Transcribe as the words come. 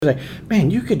Like,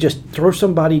 man, you could just throw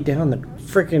somebody down the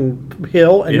freaking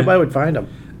hill and nobody would find them.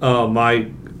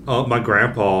 My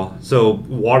grandpa. So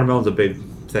watermelon's a big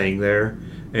thing there,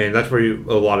 and that's where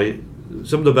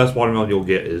some of the best watermelon you'll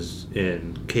get is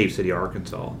in Cave City,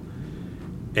 Arkansas,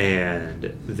 and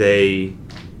they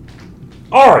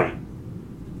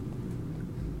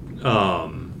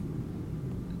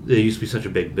used to be such a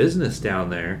big business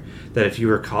down there that if you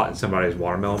were caught in somebody's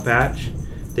watermelon patch,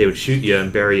 they would shoot you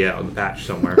and bury you out in the patch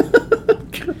somewhere.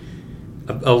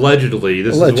 Allegedly,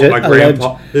 this is what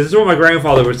my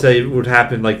grandfather would say would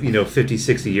happen 50,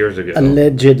 60 years ago.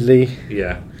 Allegedly.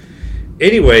 Yeah.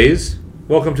 Anyways,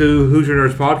 welcome to Hoosier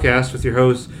Nerds Podcast with your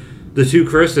hosts, the two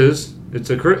Chris's. It's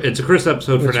a Chris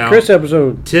episode for now. Chris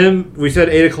episode. Tim, we said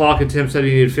 8 o'clock, and Tim said he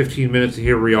needed 15 minutes, and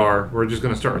here we are. We're just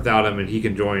going to start without him, and he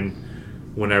can join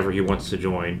whenever he wants to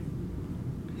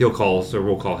join. He'll call us, or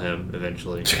we'll call him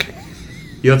eventually.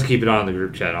 You have to keep an eye on the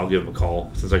group chat. I'll give him a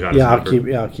call since I got his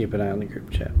number. I'll keep an eye on the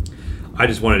group chat. I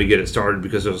just wanted to get it started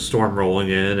because there's a storm rolling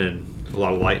in and a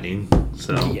lot of lightning.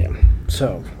 So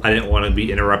I didn't want to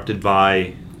be interrupted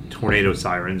by tornado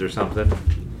sirens or something.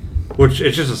 Which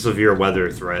it's just a severe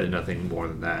weather threat, nothing more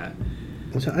than that.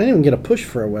 So I didn't even get a push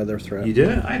for a weather threat. You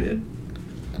did? I did.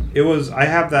 I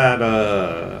have that.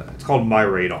 It's called My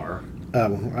Radar.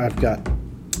 I've got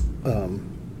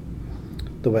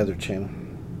the Weather Channel.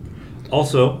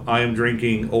 Also, I am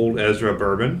drinking Old Ezra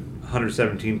Bourbon,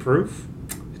 117 proof.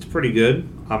 It's pretty good.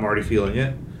 I'm already feeling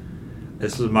it.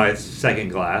 This is my second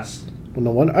glass. Well,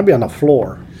 no wonder I'd be on the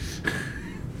floor.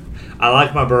 I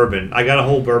like my bourbon. I got a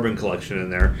whole bourbon collection in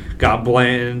there. Got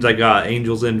Bland's. I got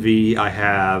Angel's Envy. I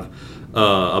have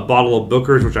a bottle of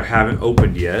Booker's, which I haven't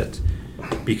opened yet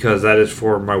because that is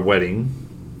for my wedding.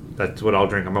 That's what I'll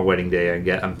drink on my wedding day.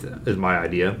 Is my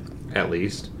idea, at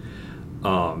least,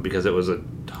 because it was a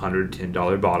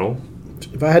 $110 bottle.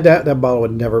 If I had that bottle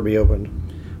would never be opened.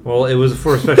 Well, it was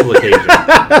for a special occasion.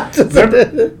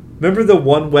 Remember the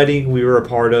one wedding we were a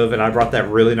part of, and I brought that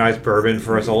really nice bourbon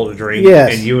for us all to drink?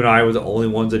 Yes. And you and I were the only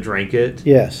ones that drank it?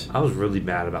 Yes. I was really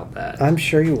mad about that. I'm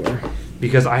sure you were.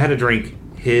 Because I had to drink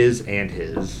his and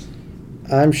his.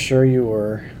 I'm sure you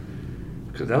were.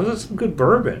 Because that was some good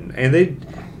bourbon. And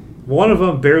one of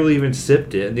them barely even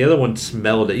sipped it, and the other one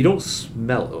smelled it. You don't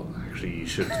smell it. Actually, you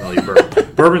should smell your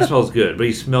bourbon. Bourbon smells good, but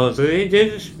you smell it. So it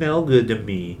doesn't smell good to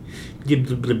me. Blah,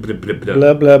 blah, blah, blah, blah.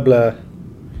 Blah, blah, blah.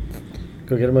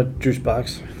 Go get him a juice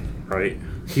box. Right.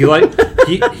 He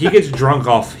gets drunk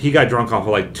off. He got drunk off of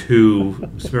like 2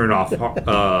 Smirnoff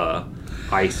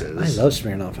ices. I love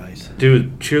Smirnoff Ice.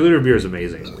 Dude, cheerleader beer is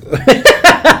amazing.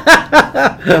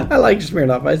 I like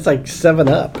Smirnoff Ice. It's like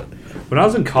 7-Up. When I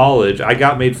was in college, I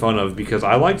got made fun of because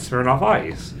I liked Smirnoff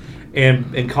Ice.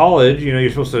 And in college,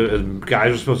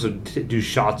 guys are supposed to do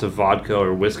shots of vodka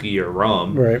or whiskey or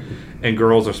rum. Right. And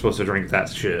girls are supposed to drink that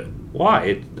shit.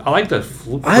 Why? I like the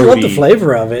fruity. I love the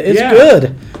flavor of it. It's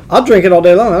good. I'll drink it all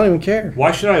day long. I don't even care.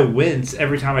 Why should I wince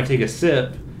every time I take a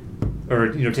sip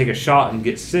or, take a shot and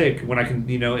get sick when I can,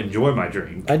 enjoy my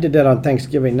drink? I did that on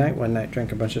Thanksgiving night one night,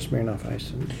 drank a bunch of Smirnoff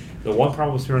Ice. The one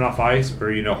problem with Smirnoff Ice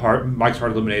or, Mike's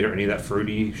Hard Lemonade or any of that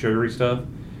fruity, sugary stuff,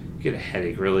 you get a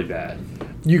headache really bad.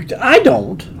 I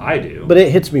don't. I do. But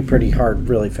it hits me pretty hard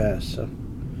really fast. So.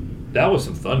 That was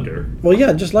some thunder. Well,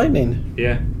 yeah, just lightning.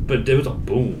 Yeah, but it was a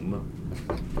boom.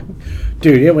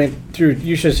 Dude, it went through.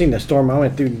 You should have seen the storm I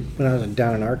went through when I was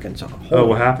down in Arkansas. Holy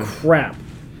what happened? Crap.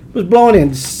 It was blowing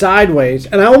in sideways,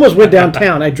 and I almost went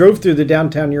downtown. I drove through the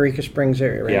downtown Eureka Springs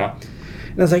area, right? Yeah.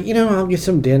 And I was like, I'll get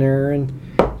some dinner and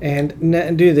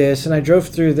do this. And I drove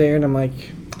through there, and I'm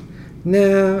like,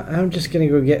 no, I'm just going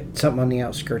to go get something on the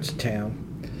outskirts of town.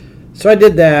 So I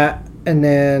did that, and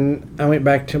then I went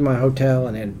back to my hotel,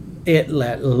 and then it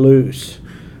let loose.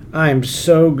 I'm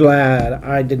so glad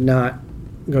I did not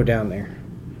go down there.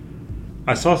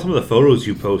 I saw some of the photos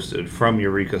you posted from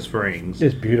Eureka Springs.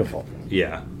 It's beautiful.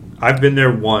 Yeah. I've been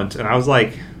there once, and I was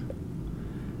like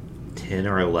 10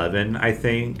 or 11, I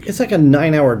think. It's like a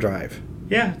 9-hour drive.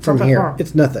 Yeah. From here. Far.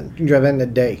 It's nothing. You can drive in a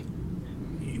day.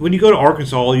 When you go to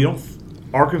Arkansas,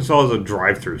 Arkansas is a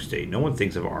drive-through state. No one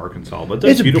thinks of Arkansas, but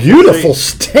that's a beautiful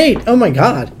state. Oh, my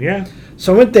God. Yeah.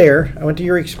 So I went there. I went to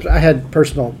Eureka. I had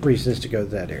personal reasons to go to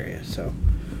that area. So,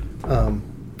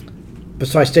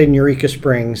 so I stayed in Eureka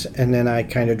Springs, and then I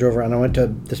kind of drove around. I went to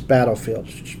this battlefield,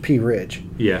 which is Pea Ridge.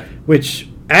 Yeah. Which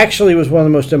actually was one of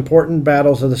the most important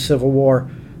battles of the Civil War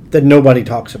that nobody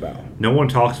talks about. No one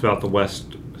talks about the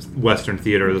Western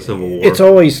theater of the Civil War. It's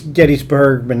always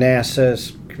Gettysburg,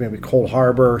 Manassas, maybe Cold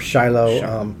Harbor,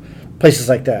 Shiloh, places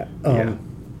like that.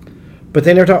 But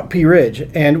they never talk Pea Ridge.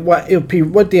 And what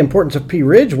the importance of Pea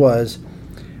Ridge was,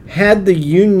 had the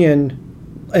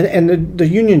Union and the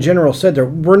Union general said there,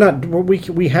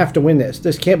 we have to win this.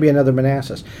 This can't be another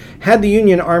Manassas. Had the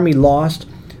Union Army lost,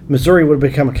 Missouri would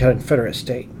have become a Confederate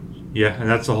state. Yeah, and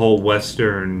that's the whole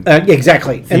western.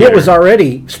 Exactly, and theater. it was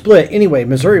already split anyway.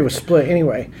 Missouri was split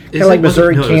anyway, kind of like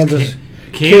Missouri, Kansas.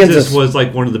 Kansas was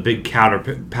like one of the big powder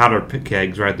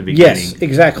kegs right at the beginning. Yes,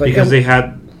 exactly. Because they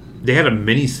had a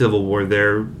mini Civil War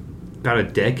there about a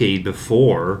decade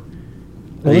before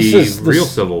the real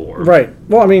Civil War. Right.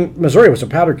 Well, I mean, Missouri was a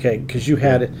powder keg because you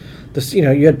had this.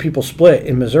 You had people split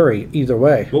in Missouri either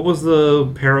way. What was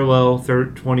the parallel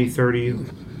 2030?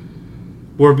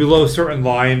 Where below a certain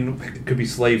line could be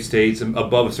slave states, and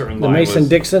above a certain line the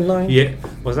Mason-Dixon line? Yeah.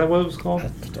 Was that what it was called?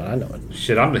 I know it.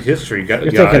 Shit, I'm the history guy.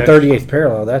 You're thinking 38th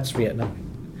parallel. That's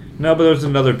Vietnam. No, but there's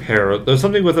another parallel. There's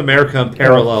something with America and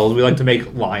parallels we like to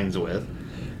make lines with.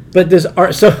 But this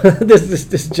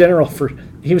general,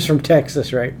 he was from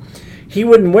Texas, right? He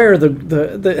wouldn't wear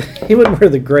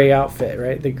the gray outfit,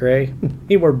 right? The gray.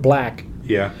 He wore black.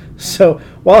 Yeah. So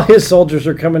while his soldiers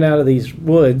are coming out of these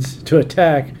woods to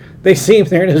attack, they see him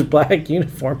there in his black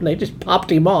uniform, and they just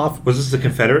popped him off. Was this the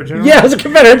Confederate general? Yeah, it was a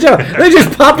Confederate general. They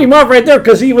just popped him off right there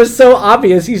because he was so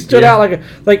obvious. He stood out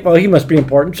well, he must be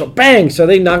important. So bang! So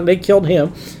they killed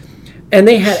him, and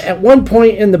they had at one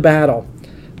point in the battle,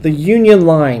 the Union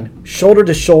line, shoulder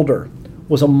to shoulder,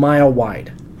 was a mile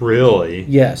wide. Really?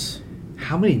 Yes.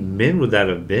 How many men would that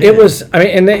have been? It was. I mean,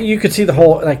 and then you could see the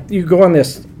whole. You go on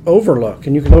this overlook,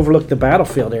 and you can overlook the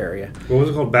battlefield area. What was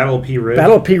it called? Battle of Pea Ridge?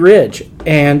 Battle of Pea Ridge.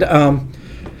 And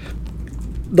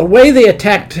the way they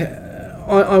attacked,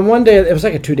 on one day, it was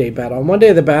like a 2-day battle. On one day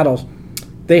of the battles,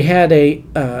 they had a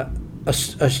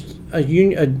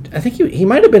Union, I think he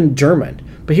might have been German,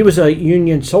 but he was a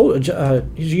Union soldier,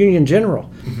 he's a Union general.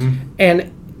 Mm-hmm.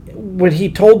 And when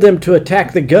he told them to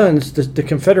attack the guns, the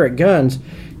Confederate guns,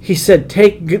 he said,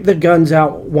 take the guns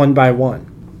out one by one.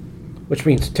 Which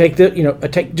means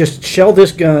just shell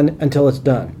this gun until it's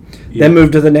done. Yeah. Then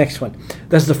move to the next one.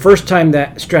 That's the first time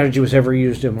that strategy was ever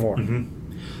used in war.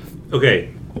 Mm-hmm.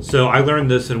 Okay, so I learned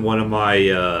this in one of my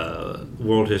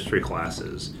world history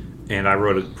classes, and I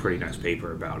wrote a pretty nice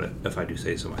paper about it, if I do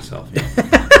say so myself. Yeah.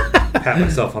 Pat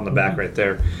myself on the back right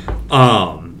there.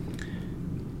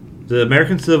 The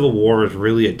American Civil War is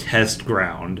really a test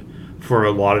ground for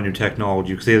a lot of new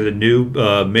technology because they had a new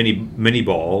mini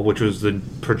ball, which was the new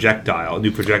projectile.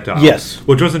 Yes,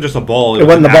 which wasn't just a ball. It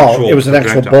wasn't the ball. It was an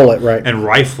actual bullet, right? And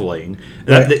rifling.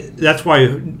 Right. That's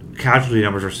why casualty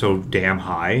numbers are so damn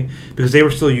high because they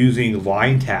were still using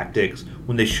line tactics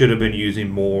when they should have been using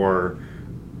more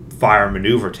fire and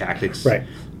maneuver tactics. Right.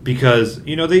 Because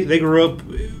they grew up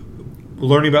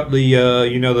learning about the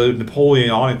the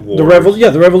Napoleonic War, the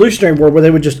Revolutionary War, where they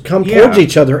would just come towards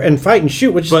each other and fight and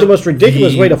shoot, which is the most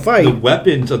ridiculous way to fight. The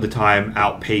weapons of the time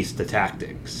outpaced the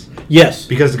tactics. Yes,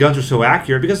 because the guns are so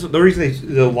accurate. Because the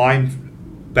reason the line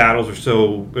battles are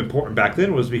so important back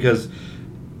then was because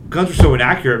guns are so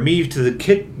inaccurate. Me to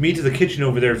the kitchen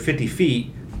over there, 50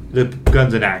 feet. The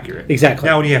gun's inaccurate. Exactly.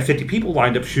 Now, when you have 50 people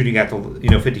lined up shooting at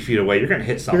 50 feet away, you're going to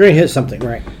hit something. You're going to hit something,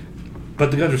 right? But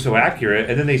the guns are so accurate,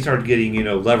 and then they started getting,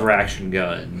 lever action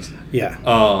guns.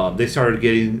 Yeah. They started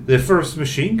getting the first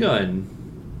machine gun.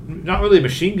 Not really a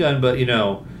machine gun, but, it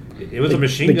was a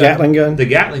machine gun. The Gatling gun? The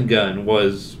Gatling gun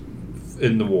was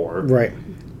in the war. Right.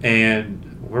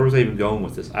 And where was I even going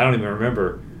with this? I don't even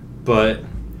remember. But,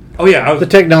 the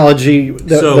technology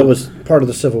that was part of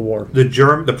the Civil War. It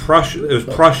was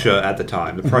Prussia at the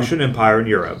time, the Prussian Empire in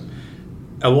Europe.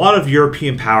 A lot of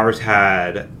European powers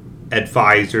had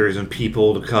advisors and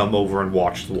people to come over and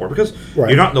watch the war because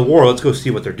you're not in the war. Let's go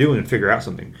see what they're doing and figure out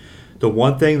something. The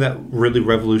one thing that really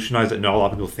revolutionized that not a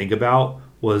lot of people think about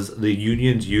was the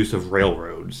Union's use of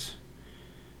railroads,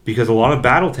 because a lot of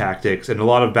battle tactics and a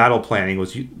lot of battle planning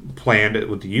was planned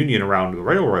with the Union around the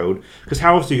railroad. Because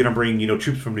how else are you going to bring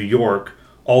troops from New York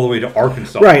all the way to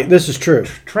Arkansas? Right, this is true.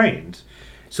 Trains.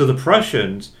 So the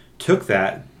Prussians took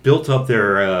that, built up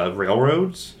their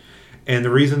railroads. And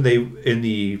the reason in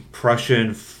the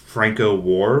Prussian-Franco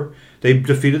War, they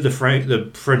defeated the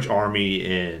French army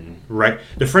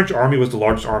the French army was the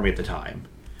largest army at the time.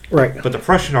 Right. But the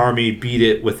Prussian army beat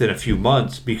it within a few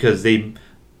months because they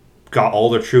got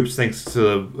all their troops thanks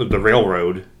to the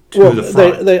railroad to the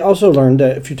front. They also learned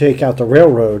that if you take out the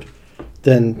railroad,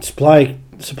 then supply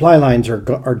lines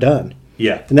are done.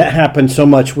 Yeah. And that happened so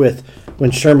much with when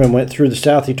Sherman went through the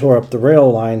South, he tore up the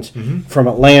rail lines from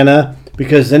Atlanta.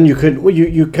 Because then you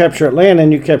capture Atlanta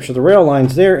and you capture the rail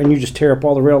lines there, and you just tear up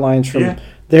all the rail lines from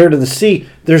there to the sea.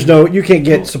 You can't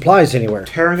get supplies anywhere.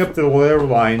 Tearing up the rail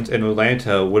lines in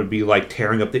Atlanta would be like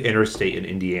tearing up the interstate in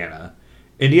Indiana.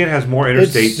 Indiana has more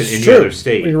interstates than any other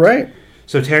state. You're right.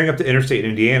 So tearing up the interstate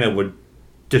in Indiana would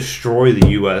destroy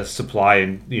the U.S. supply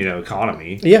and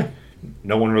economy. Yeah.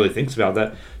 No one really thinks about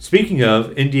that. Speaking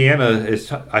of, Indiana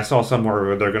I saw somewhere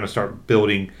where they're going to start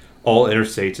building all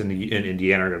interstates in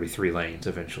Indiana are going to be 3 lanes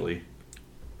eventually.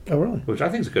 Oh, really? Which I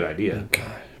think is a good idea. Oh,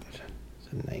 God, it's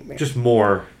a nightmare. Just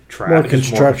more traffic. More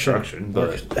construction.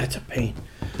 But That's a pain.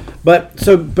 But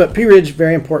Pea Ridge,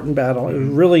 very important battle. It was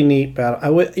a really neat battle. I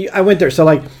went there.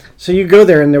 So you go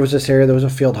there, and there was this area. There was a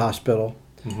field hospital.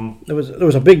 Mm-hmm. There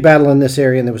was a big battle in this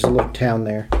area, and there was a little town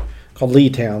there called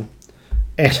Leetown.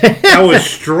 And that was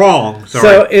strong. Sorry.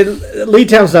 So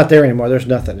Leetown's not there anymore. There's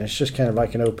nothing. It's just kind of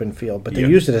like an open field. But they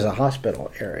used it as a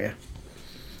hospital area.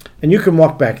 And you can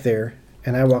walk back there.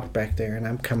 And I walked back there, and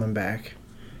I'm coming back.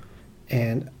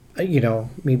 And,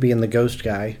 me being the ghost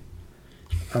guy,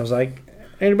 I was like,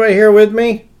 anybody here with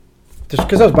me? Just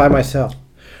because I was by myself.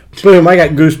 Boom, I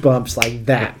got goosebumps like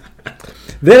that.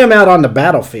 Then I'm out on the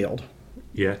battlefield.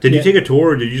 Yeah. Did you take a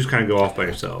tour, or did you just kind of go off by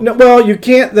yourself? No, well, you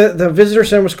can't. The visitor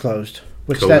center was closed,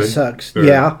 which COVID? that sucks. Or?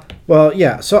 Yeah. Well,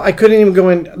 yeah. So I couldn't even go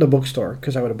in the bookstore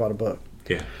because I would have bought a book.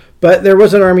 Yeah. But there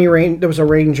was an there was a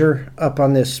ranger up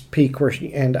on this peak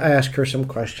and I asked her some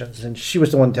questions, and she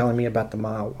was the one telling me about the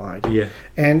mile wide. Yeah.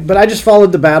 But I just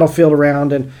followed the battlefield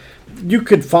around, and you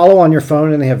could follow on your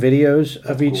phone, and they have videos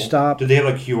of each stop. Did they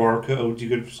have QR codes you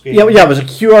could scan? Yeah, it was a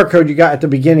QR code you got at the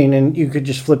beginning, and you could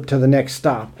just flip to the next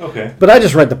stop. Okay. But I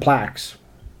just read the plaques.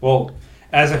 Well,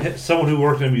 as someone who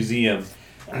worked in a museum,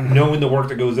 knowing the work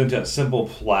that goes into a simple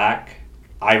plaque,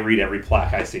 I read every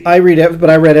plaque I see. I read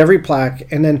every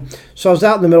plaque, and then so I was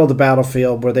out in the middle of the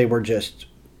battlefield where they were just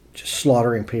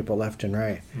slaughtering people left and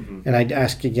right. Mm-hmm. And I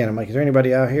asked again, I'm like, is there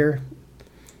anybody out here?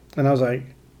 And I was like,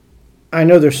 I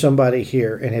know there's somebody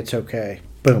here, and it's okay.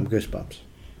 Boom, goosebumps.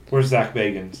 Where's Zach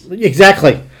Bagans?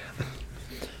 Exactly.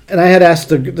 And I had asked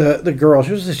the girl,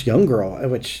 she was this young girl,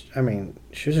 which,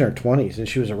 she was in her 20s, and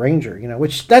she was a ranger,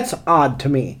 which that's odd to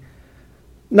me.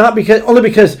 Only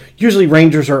because usually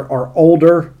rangers are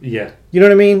older. Yeah. You know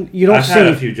what I mean? You don't I've had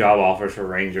a few job offers for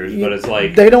rangers, but it's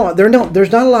like there's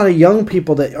not a lot of young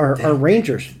people that are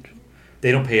rangers.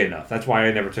 They don't pay enough. That's why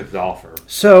I never took the offer.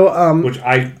 So which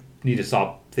I need to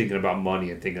stop thinking about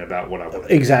money and thinking about what I want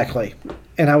to exactly. Do.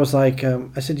 And I was like,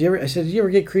 I said, did you ever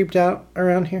get creeped out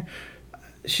around here?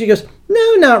 She goes,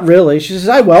 no, not really. She says,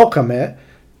 I welcome it.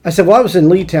 I said, well, I was in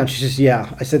Leetown. She says,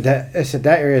 yeah. I said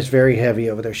that area is very heavy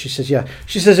over there. She says, yeah.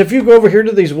 She says, if you go over here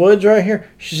to these woods right here,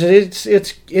 she said,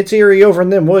 it's eerie over in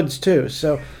them woods too.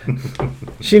 So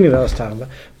she knew what I was talking about.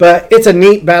 But it's a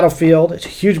neat battlefield. It's a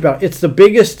huge battle. It's the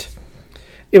biggest.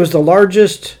 It was the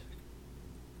largest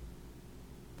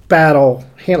battle,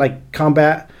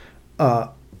 combat,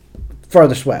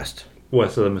 farthest west.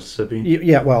 West of the Mississippi?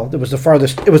 Yeah, well, it was the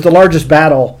farthest. It was the largest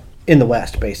battle in the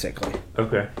West, basically.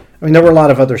 Okay. There were a lot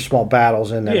of other small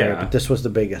battles in that area, but this was the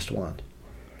biggest one.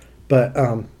 But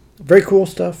very cool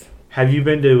stuff. Have you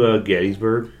been to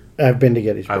Gettysburg? I've been to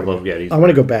Gettysburg. I love Gettysburg. I want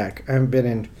to go back. I haven't been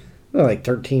in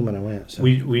 13 when I went. So.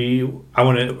 I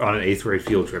went on an 8th grade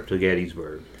field trip to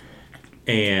Gettysburg,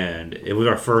 and it was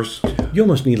our first. You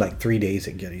almost need 3 days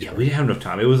at Gettysburg. Yeah, we didn't have enough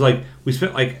time. It was we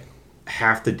spent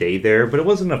half the day there, but it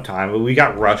wasn't enough time. We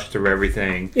got rushed through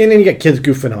everything. And then you got kids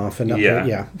goofing off and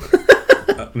yeah.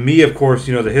 Me, of course,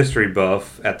 the history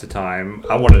buff at the time.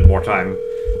 I wanted more time.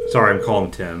 Sorry, I'm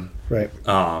calling Tim. Right.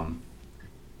 Hello.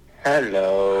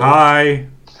 Hi.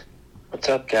 What's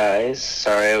up, guys?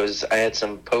 Sorry, I had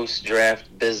some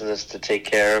post-draft business to take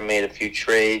care of. Made a few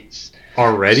trades.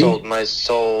 Already? Sold my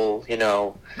soul.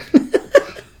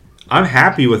 I'm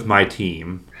happy with my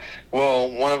team. Well,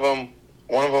 one of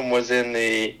them was in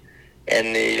the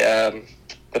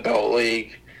Belt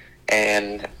League,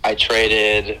 and I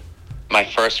traded my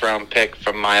first round pick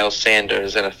for Miles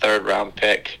Sanders and a third round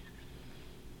pick.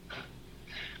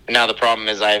 Now the problem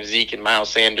is I have Zeke and Miles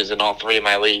Sanders in all 3 of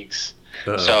my leagues.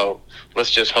 Uh-oh. So let's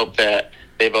just hope that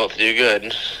they both do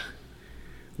good.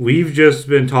 We've just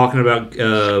been talking about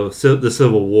the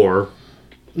Civil War.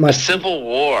 The Civil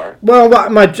War? Well, I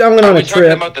went on a trip.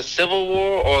 Talking about the Civil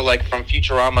War or from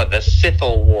Futurama, the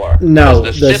Sithal War? No.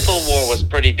 The Sithal War was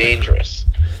pretty dangerous.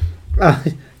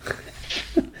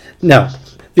 No.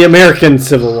 The American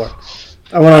Civil War.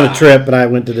 I went on a trip, and I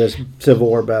went to this Civil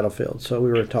War battlefield, so we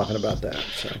were talking about that.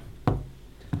 So.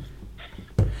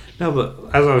 No, but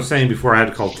as I was saying before, I had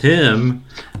to call Tim.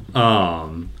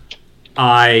 When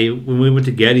we went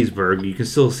to Gettysburg, you can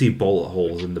still see bullet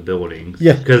holes in the buildings.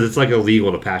 Yeah, because it's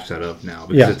illegal to patch that up now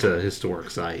because it's a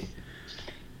historic site.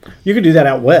 You could do that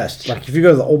out west. If you go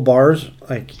to the old bars,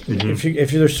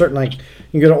 if there's certain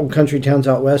you go to old country towns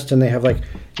out west, and they have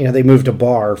they moved a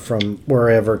bar from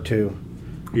wherever to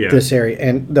this area,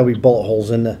 and there'll be bullet holes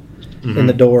in in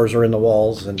the doors or in the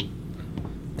walls, and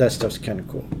that stuff's kind of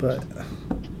cool. But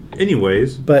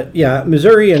yeah,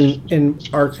 Missouri and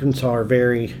Arkansas are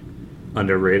very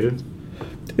underrated.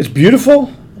 It's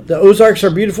beautiful. The Ozarks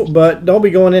are beautiful, but don't be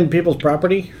going in people's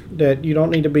property that you don't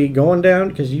need to be going down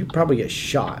because you probably get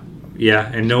shot.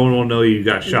 Yeah, and no one will know you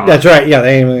got shot. That's right. Yeah,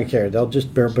 they ain't even care. They'll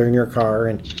just burn your car,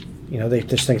 and they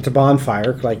just think it's a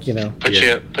bonfire, like Put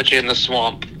you in the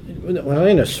swamp. Well,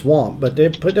 in a swamp, but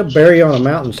they'll bury you on a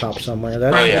mountaintop somewhere.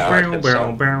 But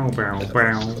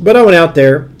I went out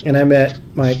there and I met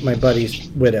my buddy's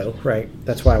widow. Right,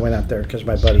 that's why I went out there, because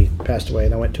my buddy passed away,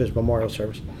 and I went to his memorial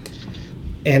service.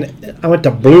 And I went to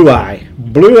Blue Eye,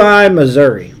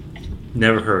 Missouri.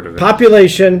 Never heard of it.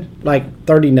 Population like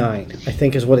 39, I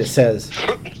think is what it says.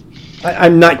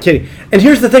 I'm not kidding. And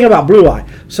here's the thing about Blue Eye.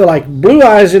 So like Blue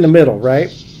Eye is in the middle, right?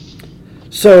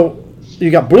 So you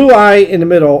got Blue Eye in the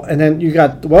middle, and then you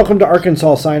got the Welcome to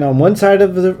Arkansas sign on one side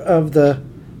of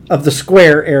the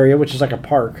square area, which is like a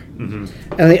park, and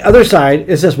on the other side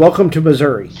it says Welcome to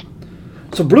Missouri.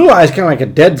 So Blue Eye is kind of like a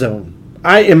dead zone,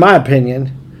 in my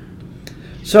opinion.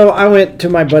 So I went to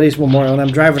my buddy's memorial, and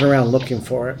I'm driving around looking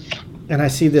for it, and I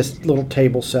see this little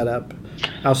table set up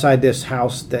outside this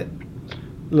house that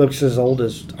looks as old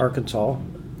as Arkansas.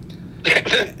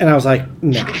 And I was like,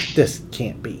 no, this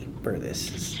can't be where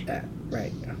this is at,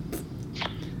 right?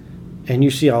 And you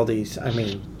see all these, I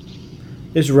mean,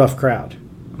 it's a rough crowd.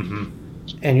 And,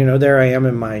 there I am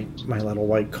in my little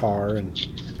white car, and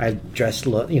I dressed,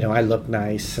 I look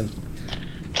nice. And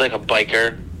it's like a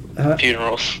biker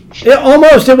funeral.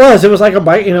 It was like a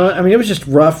bike, I mean, it was just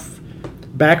rough,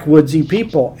 backwoodsy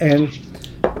people. And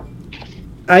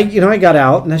I got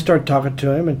out and I started talking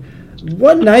to him, and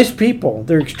what nice people.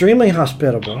 They're extremely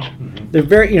hospitable. They're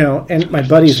very, and my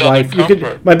buddy's wife, you could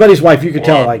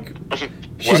tell, like,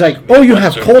 she's like, oh, you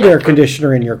have cold air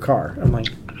conditioner in your car. I'm like,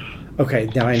 okay,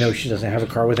 now I know she doesn't have a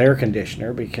car with air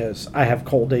conditioner because I have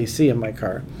cold AC in my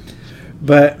car.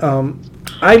 But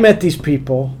I met these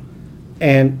people,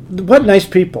 and what nice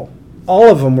people. All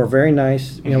of them were very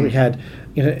nice. We had,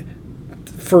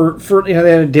 for they had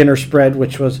a dinner spread,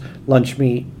 which was lunch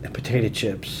meat and potato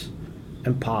chips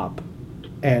and pop.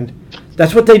 And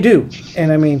that's what they do.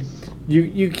 And I mean,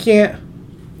 you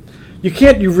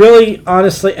really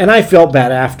honestly, and I felt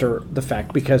bad after the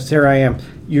fact, because here I am,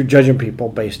 you're judging people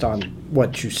based on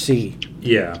what you see.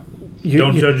 Yeah.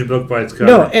 Don't judge a book by its cover.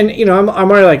 No, and I'm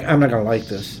already like, I'm not going to like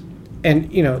this.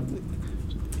 And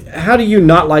how do you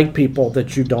not like people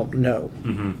that you don't know?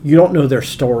 You don't know their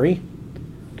story.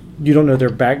 You don't know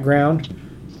their background.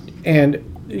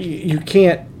 And you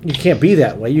can't be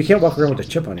that way. You can't walk around with a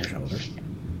chip on your shoulder.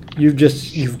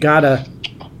 You've got to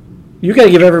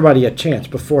give everybody a chance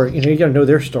before, you got to know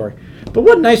their story. But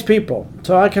what nice people.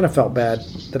 So I kind of felt bad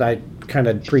that I kind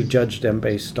of prejudged them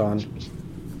based on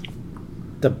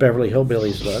the Beverly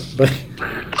Hillbillies look. But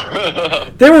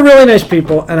they were really nice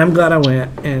people, and I'm glad I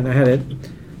went, and I had a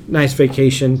nice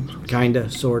vacation, kind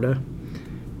of, sort of.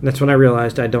 And that's when I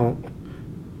realized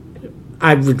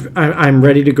I'm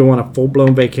ready to go on a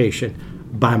full-blown vacation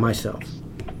by myself.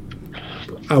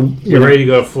 You're ready to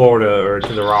go to Florida or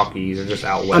to the Rockies or just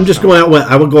out west? I'm just going out west.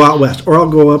 I will go out west, or I'll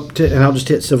go up to, and I'll just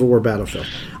hit Civil War battlefield.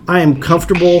 I am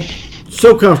comfortable,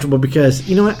 so comfortable, because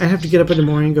you know what? I have to get up in the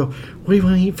morning and go, what do you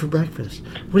want to eat for breakfast?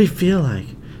 What do you feel like?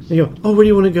 And you go, oh, where do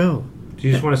you want to go? Do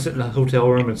you just want to sit in a hotel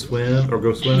room and swim, or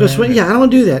go swimming? Go swim? Yeah, I don't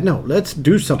want to do that. No, let's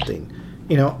do something.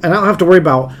 And I don't have to worry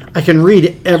about, I can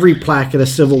read every plaque at a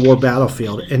Civil War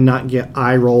battlefield and not get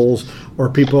eye rolls or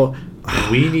people.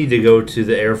 We need to go to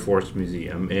the Air Force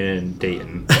Museum in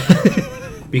Dayton.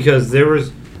 Because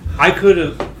I could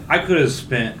have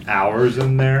spent hours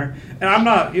in there, and I'm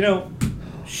not,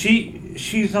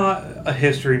 she's not a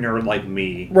history nerd like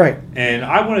me. Right. And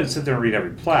I wanted to sit there and read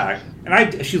every plaque,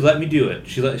 and she let me do it.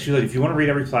 She let if you want to read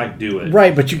every plaque, do it.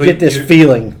 Right, but you get this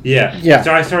feeling. Yeah. Yeah.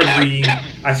 So I started reading.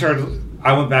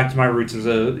 I went back to my roots as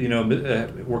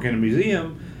working in a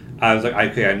museum. I was like,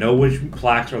 okay, I know which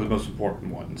plaques are the most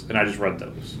important ones, and I just read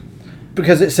those.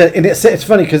 Because it's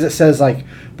funny because it says, like,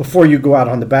 before you go out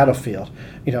on the battlefield,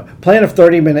 plan a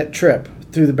 30-minute trip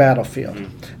through the battlefield.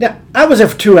 Mm-hmm. Now, I was there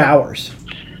for 2 hours.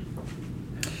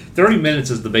 30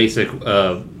 minutes is the basic.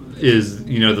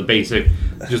 The basic.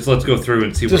 Just let's go through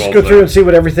and see. And see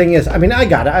what everything is. I mean, I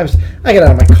got it. I got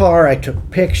out of my car. I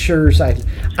took pictures.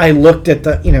 I looked at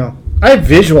the. I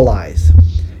visualize.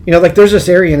 Like there's this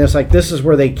area, and it's like this is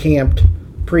where they camped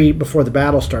before the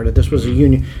battle started. This was a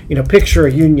Union. Picture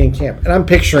a Union camp, and I'm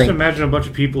picturing. Just imagine a bunch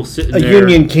of people sitting there. A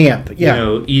Union camp.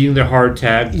 Yeah. Eating their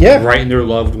hardtack. Yeah. Writing their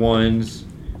loved ones.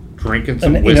 drinking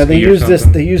some And whiskey they or use this.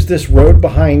 something. They use this road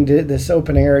behind it, this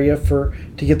open area to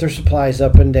get their supplies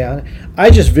up and down. I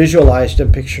just visualized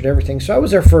and pictured everything. So I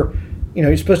was there for,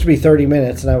 you're supposed to be 30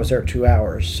 minutes, and I was there 2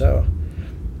 hours. So,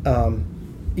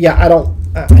 yeah, I don't.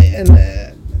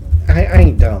 I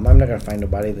ain't dumb. I'm not gonna find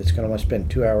nobody that's gonna want to spend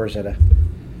 2 hours at a.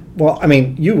 Well, I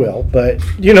mean, you will, but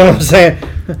you know what I'm saying.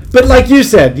 But like you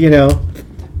said, you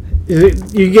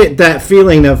get that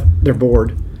feeling of they're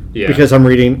bored. Yeah. Because I'm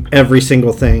reading every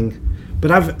single thing. But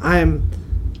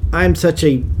I'm such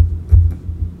a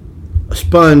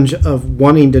sponge of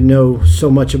wanting to know so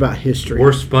much about history.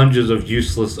 We're sponges of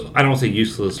useless. I don't say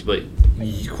useless, but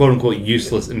quote unquote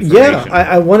useless information. Yeah,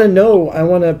 I want to know.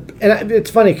 And it's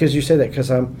funny because you say that because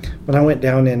when I went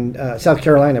down in South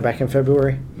Carolina back in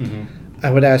February,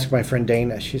 I would ask my friend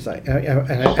Dana. She's like,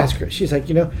 and I ask her. She's like,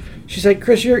 she's like,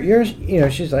 Chris, you're,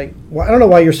 she's like, well, I don't know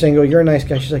why you're single. You're a nice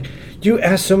guy. She's like, you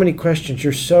ask so many questions.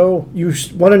 You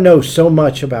want to know so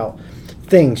much about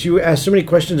things. You ask so many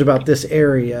questions about this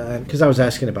area, because I was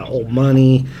asking about old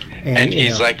money, and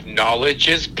he's like, knowledge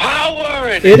is power.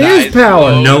 And it is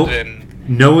power.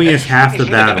 Knowing is half the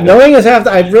battle. Knowing is half.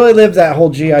 I really lived that whole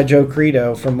GI Joe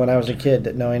credo from when I was a kid.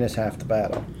 That knowing is half the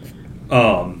battle.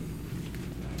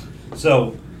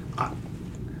 So,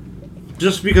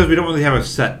 just because we don't really have a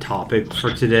set topic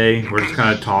for today, we're just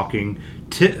kind of talking.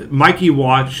 Mikey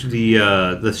watched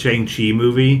the Shang-Chi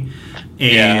movie,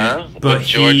 but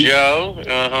Giorgio,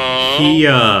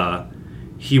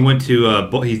 he went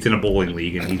to he's in a bowling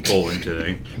league and he's bowling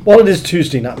today. Well, it is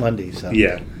Tuesday, not Monday. So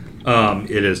yeah,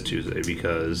 it is Tuesday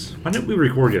because when did we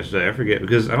record yesterday? I forget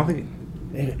because I don't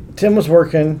think Tim was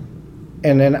working,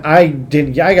 and then I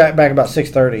got back about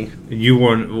 6:30. You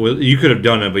weren't. Well, you could have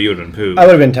done it, but you would have been pooped. I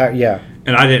would have been tired. Yeah,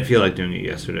 and I didn't feel like doing it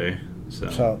yesterday.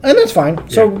 So and that's fine.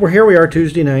 So here we are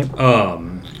Tuesday night.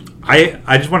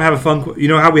 I just want to have a fun. You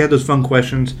know how we had those fun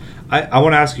questions. I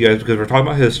want to ask you guys because we're talking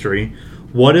about history.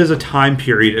 What is a time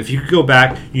period? If you could go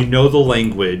back, the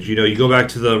language. You go back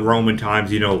to the Roman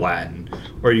times, Latin,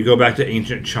 or you go back to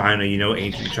ancient China,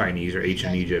 ancient Chinese or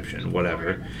ancient Egyptian,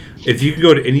 whatever. If you could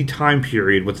go to any time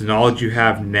period with the knowledge you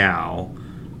have now,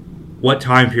 what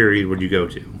time period would you go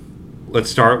to? Let's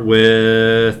start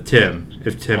with Tim.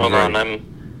 If Tim, hold on,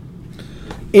 I'm.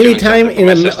 Anytime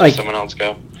in someone else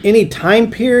go. Any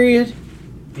time period.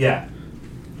 Yeah.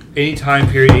 Any time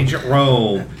period, ancient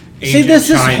Rome. See, this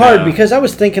is hard because I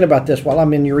was thinking about this while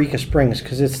I'm in Eureka Springs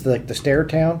because it's like the stair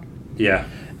town. Yeah.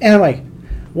 And I'm like,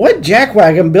 what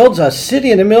jackwagon builds a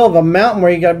city in the middle of a mountain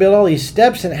where you got to build all these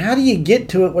steps, and how do you get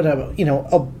to it with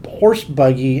a horse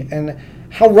buggy, and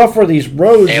how rough are these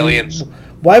roads? Aliens.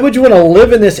 Why would you want to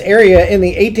live in this area in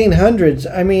the 1800s?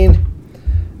 I mean,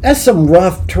 that's some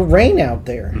rough terrain out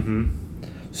there. Mm-hmm.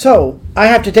 So I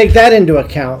have to take that into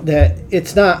account, that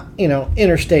it's not,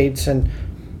 interstates and,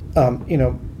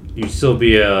 You'd still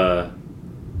be lack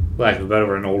of a better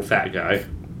word, an old fat guy.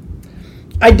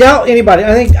 I doubt anybody.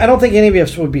 I don't think any of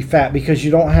us would be fat because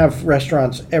you don't have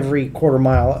restaurants every quarter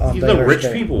mile of the Even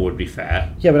interstate. rich people would be fat.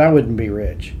 Yeah, but I wouldn't be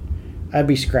rich. I'd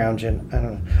be scrounging. I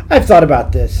don't know. I've thought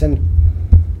about this, and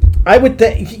I would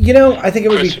think. I think it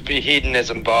would be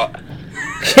hedonism bought.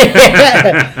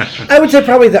 I would say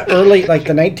probably the early, like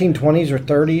the 1920s or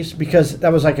 30s, because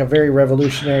that was like a very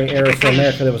revolutionary era for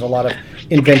America. There was a lot of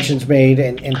inventions made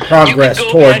and progress you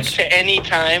would go towards. back to any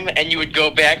time, and you would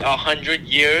go back 100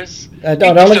 years. I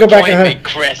don't want to go back.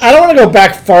 I don't want to go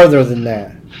back farther than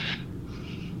that.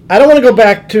 I don't want to go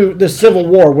back to the Civil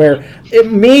War, where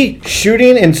me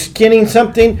shooting and skinning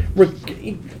something,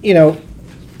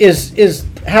 is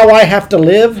how I have to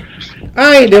live.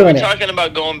 I ain't doing it. Are you talking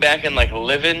about going back and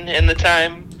living in the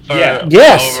time? Yeah.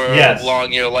 Yes. However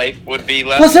long your life would be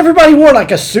left. Plus, everybody wore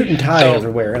like a suit and tie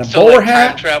everywhere and a bowler hat.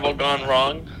 Time travel gone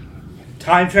wrong.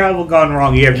 Time travel gone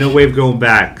wrong. You have no way of going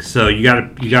back, so you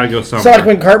gotta go somewhere. So like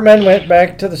when Cartman went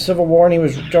back to the Civil War and he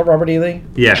was Robert E. Lee.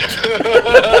 Yeah.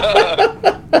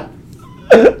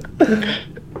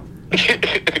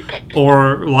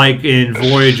 Or like in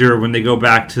Voyager when they go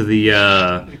back to the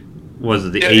was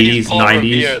it the 80s,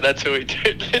 90s? That's who he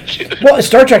did. Well, in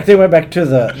Star Trek, they went back to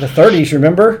the 30s,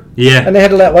 remember? Yeah. And they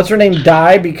had to let, what's her name,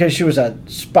 die because she was a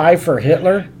spy for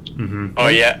Hitler? Mm-hmm. Oh,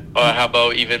 yeah. Or how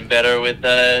about even better with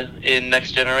in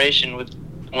Next Generation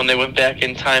when they went back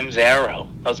in Time's Arrow?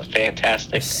 That was a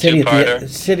fantastic two-parter.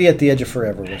 City at the Edge of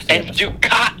Forever. Was the and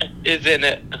Ducat is in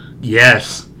it.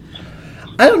 Yes.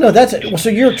 I don't know. So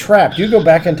you're trapped. You go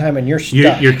back in time and you're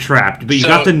stuck. You're trapped, but you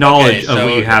got the knowledge of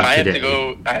what you have today.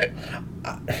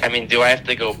 I mean, do I have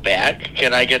to go back?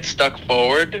 Can I get stuck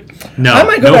forward? No, I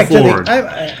might go back forward.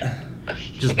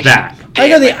 Just back.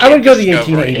 I would go to the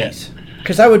 1880s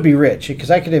because I would be rich because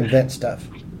I could invent stuff.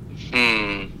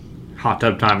 Hot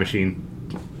Tub Time Machine.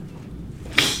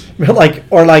 like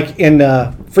in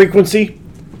Frequency,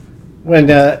 when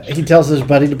he tells his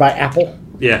buddy to buy Apple.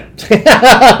 Yeah.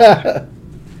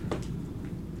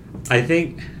 I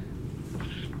think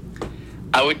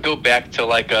I would go back to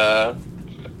like a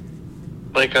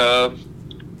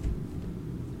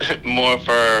more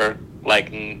for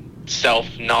like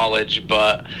self-knowledge,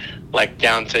 but like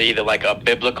down to either like a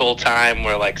biblical time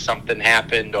where like something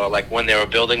happened, or like when they were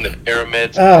building the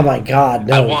pyramids. Oh my God,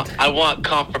 no! I want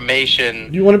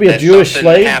confirmation. You want to be a that Jewish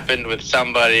something slave? happened with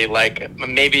somebody, like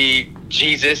maybe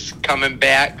Jesus coming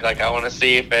back. Like I want to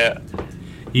see if it.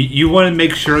 you want to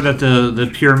make sure that the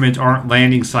pyramids aren't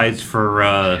landing sites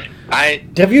for.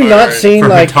 Have you not seen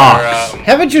like?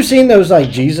 Haven't you seen those like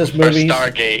Jesus movies?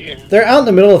 Stargate. They're out in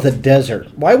the middle of the desert.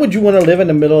 Why would you want to live in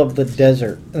the middle of the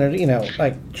desert? You know,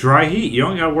 like dry heat. You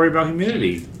don't got to worry about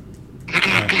humidity.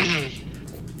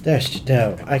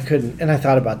 No, I couldn't. And I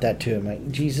thought about that too. I'm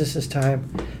like, Jesus' time?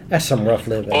 That's some rough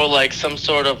living. Or like some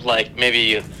sort of like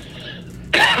maybe.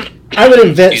 I would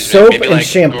invent soap and like,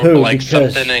 shampoo like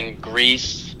because something in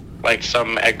Greece. Like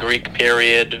a Greek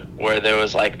period where there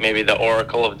was like maybe the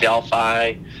Oracle of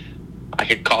Delphi. I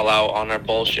could call out on their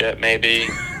bullshit maybe.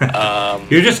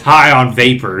 You're just high on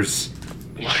vapors.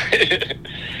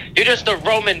 You're just a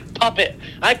Roman puppet.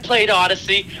 I played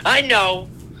Odyssey. I know.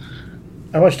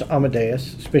 I watched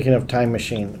Amadeus. Speaking of Time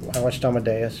Machine, I watched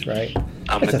Amadeus, right?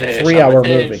 It's a Amadeus, 3-hour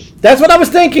movie. That's what I was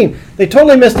thinking. They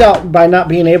totally missed out by not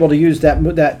being able to use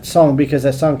that song because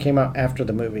that song came out after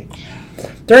the movie.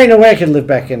 There ain't no way I could live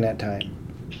back in that time.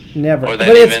 Never. Or But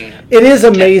that it is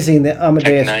amazing that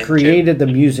Amadeus Tech 9 created the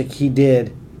music he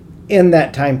did in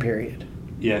that time period.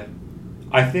 Yeah.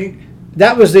 I think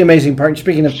That was the amazing part.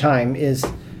 Speaking of time, is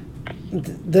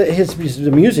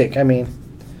the music. I mean,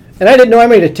 and I didn't know I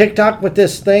made a TikTok with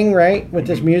this thing, right? With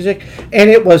this music, and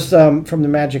it was from the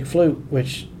Magic Flute,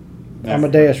 which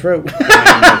Amadeus wrote.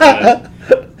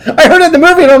 I heard it in the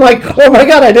movie, and I'm like, oh my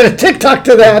God, I did a TikTok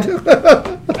to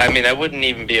that. I mean, I wouldn't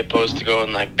even be opposed to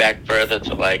going like back further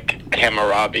to like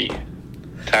Hammurabi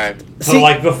time. so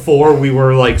like before we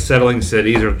were like settling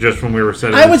cities, or just when we were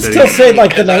settling I would cities? still say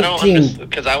like the 19.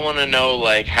 Because I want to know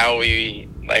like how we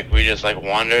just like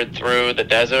wandered through the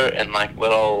desert and like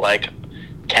little like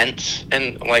tents,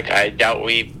 and like I doubt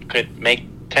we could make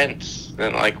tents,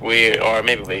 and like or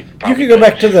maybe we. You could go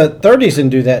back to the 30s and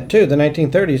do that too. The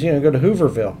 1930s, go to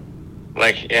Hooverville.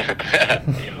 Like, yeah,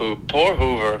 poor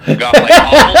Hoover, who got like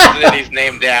all the cities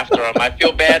named after him. I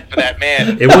feel bad for that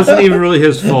man. It wasn't even really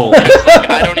his fault. Like,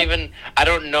 I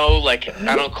don't know, like,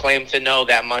 I don't claim to know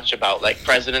that much about like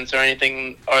presidents or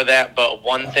anything or that, but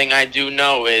one thing I do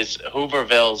know is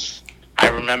Hoovervilles. I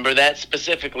remember that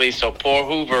specifically, so poor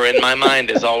Hoover in my mind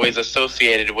is always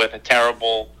associated with a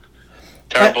terrible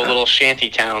little shanty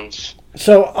towns.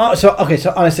 So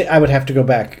honestly, I would have to go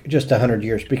back just 100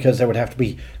 years because there would have to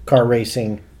be car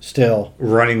racing still,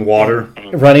 Running water.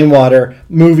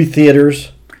 movie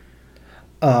theaters,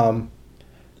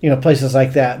 places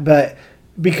like that. But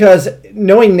because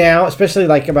knowing now, especially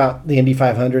like about the Indy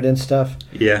 500 and stuff,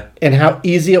 Yeah. and how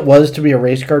easy it was to be a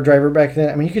race car driver back then.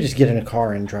 I mean, you could just get in a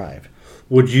car and drive.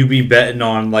 Would you be betting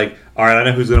on like, all right, I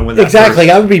know who's going to win that Exactly.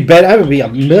 first? I would be a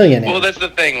millionaire. Well, that's the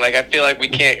thing. Like, I feel like we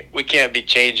can't be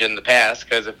changing the past,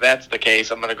 because if that's the case,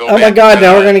 I'm gonna go. Oh my God!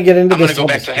 Now we're gonna get into I'm this. gonna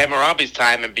go back to Hammurabi's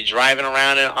time and be driving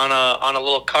around on a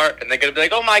little cart, and they're gonna be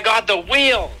like, "Oh my God, the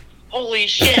wheel! Holy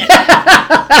shit!"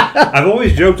 I've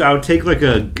always joked I would take like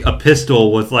a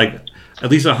pistol with like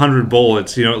at least 100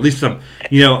 bullets. At least some.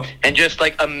 And just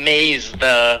like amaze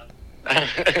the.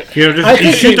 Just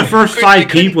you shoot the first 5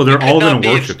 people, they're all going to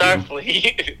worship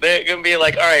you. They're going to be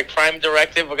like, all right, Prime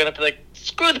Directive. We're going to be like,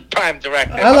 screw the Prime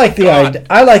Directive. I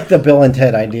like the Bill and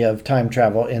Ted idea of time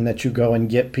travel, in that you go and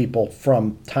get people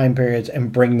from time periods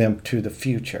and bring them to the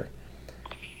future.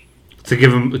 To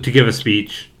give a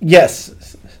speech.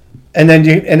 Yes, and then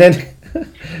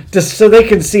just so they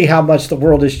can see how much the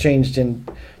world has changed in,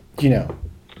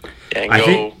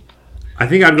 And I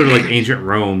think I'd go to like ancient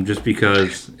Rome just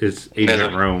because it's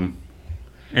ancient Rome,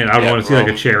 and I'd want to see like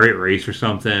a chariot race or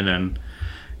something, and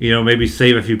maybe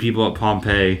save a few people at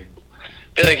Pompeii.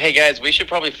 Be like, hey guys, we should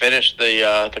probably finish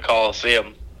the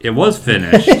Colosseum. It was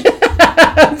finished.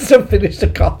 So finish the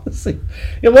Colosseum.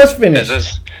 It was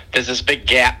finished. There's this big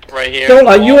gap right here. Don't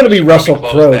lie. You want to be Russell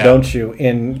Crowe, don't you?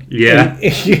 In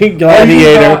Gladiator.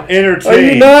 Are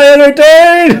you not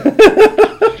entertained?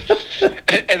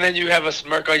 And then you have a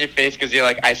smirk on your face because you're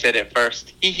like, I said it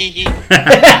first.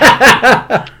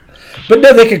 But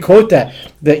no, they could quote that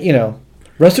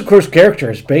Russell Crowe's character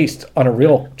is based on a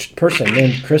real person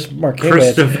named Chris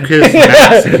Markowitz. Christopher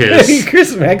Maximus.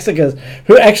 Chris Maximus,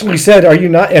 who actually said, "Are you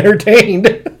not entertained?"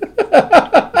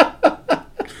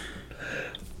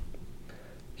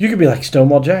 You could be like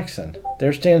Stonewall Jackson.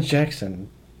 There stands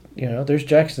Jackson. There's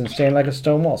Jackson standing like a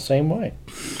Stonewall, same way.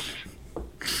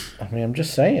 I mean, I'm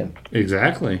just saying.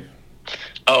 Exactly.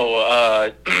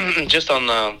 Oh, just on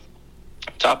the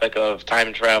topic of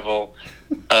time travel,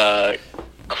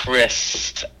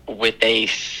 Chris with a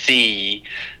C,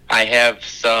 I have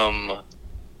some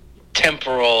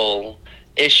temporal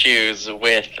issues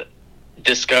with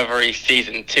Discovery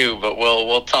Season 2, but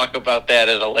we'll talk about that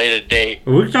at a later date.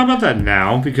 We can talk about that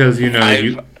now because,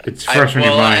 it's fresh in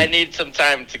your mind. I need some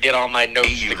time to get all my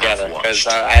notes together because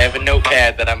I have a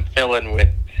notepad that I'm filling with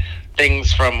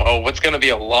things from, what's going to be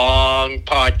a long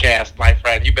podcast, my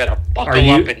friend. You better buckle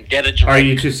up and get a drink. Are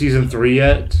you to Season 3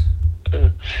 yet?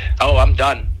 Oh, I'm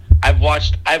done. I've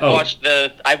watched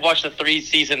the 3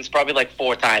 seasons probably like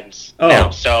 4 times now.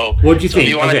 So what'd you think? If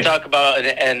you want to talk about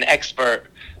an expert,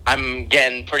 I'm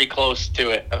getting pretty close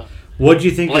to it. What'd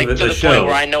you think of the show? To the point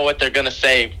where I know what they're gonna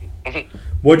say.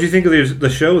 What'd you think of the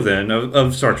show then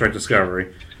of Star Trek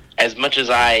Discovery? As much as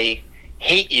I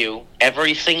hate you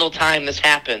every single time this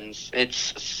happens,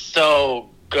 it's so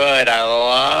good. I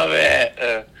love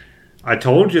it. I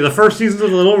told you the first season's a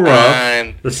little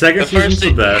rough. The second season's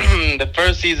the best. The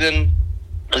first season,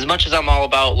 as much as I'm all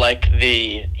about like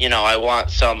I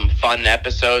want some fun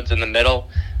episodes in the middle,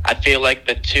 I feel like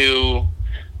the 2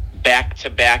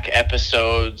 back-to-back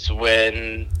episodes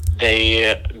when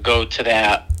they go to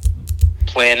that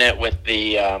planet with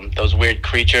the those weird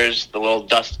creatures, the little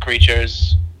dust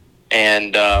creatures,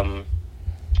 and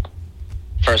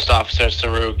First Officer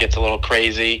Saru gets a little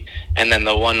crazy, and then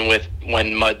the one with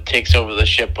when Mudd takes over the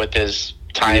ship with his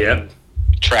time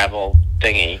travel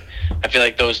thingy. I feel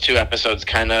like those 2 episodes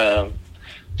kind of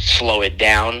slow it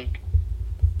down.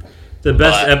 The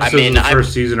best episodes of the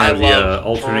first season are the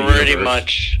alternate universe. Pretty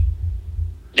much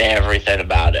everything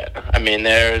about it. I mean,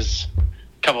 there's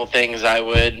a couple things I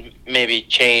would maybe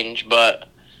change, but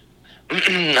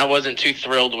I wasn't too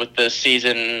thrilled with the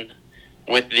season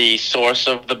with the source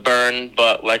of the burn.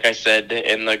 But like I said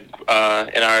in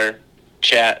our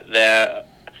chat, that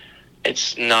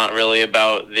it's not really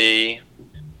about the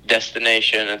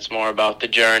destination; it's more about the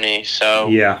journey. So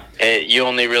you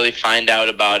only really find out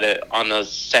about it on the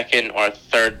second or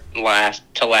third last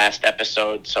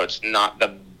episode. So it's not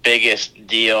the biggest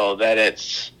deal that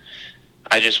it's.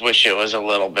 I just wish it was a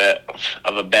little bit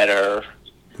of a better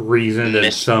reason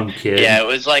than some kid. Yeah, it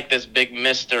was like this big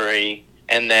mystery,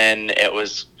 and then it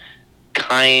was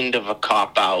kind of a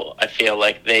cop out. I feel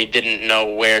like they didn't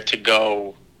know where to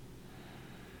go,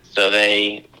 so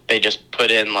they just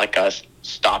put in like a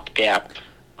stopgap.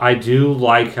 I do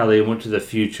like how they went to the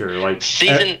future. Like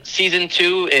season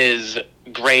 2 is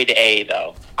grade A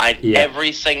though.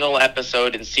 Every single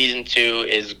episode in season 2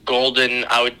 is golden.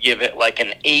 I would give it like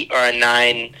an 8 or a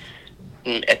 9,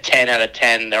 a 10 out of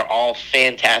 10. They're all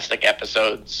fantastic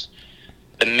episodes.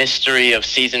 The mystery of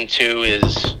season 2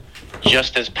 is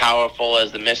just as powerful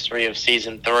as the mystery of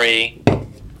season 3.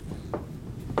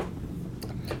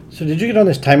 So did you get on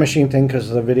this time machine thing because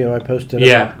of the video I posted?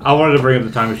 Yeah, I wanted to bring up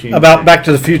the time machine about thing. Back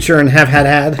to the Future and have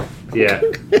had. Yeah.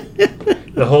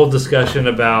 The whole discussion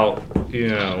about,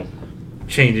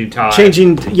 changing time.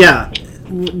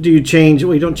 Do you change?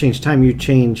 Well, you don't change time. You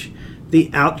change the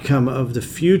outcome of the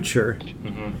future.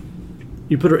 Mm-hmm.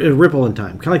 You put a ripple in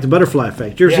time, kind of like the butterfly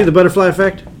effect. You ever see the butterfly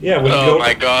effect? Yeah. Oh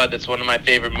my God, that's one of my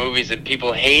favorite movies, and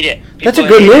people hate it. That's a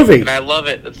good movie, and I love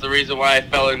it. That's the reason why I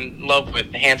fell in love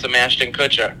with handsome Ashton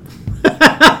Kutcher.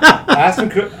 Ashton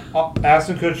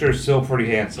Kutcher is still pretty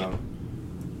handsome.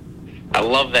 I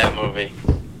love that movie.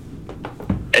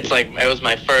 It's like it was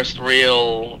my first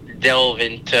real delve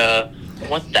into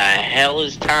what the hell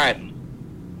is time.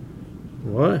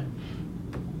 What?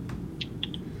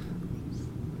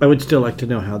 I would still like to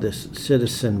know how this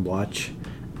Citizen Watch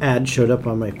ad showed up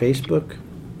on my Facebook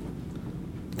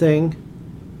thing,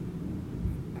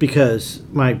 because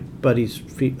my buddy's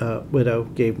widow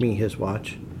gave me his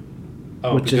watch.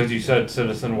 Oh, because you said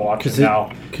Citizen Watch, and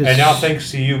now thanks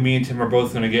to you, me and Tim are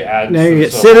both going to get ads. Now you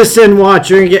get Citizen Watch.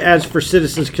 You're going to get ads for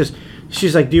Citizens, because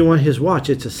she's like, do you want his watch?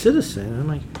 It's a Citizen. And I'm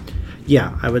like,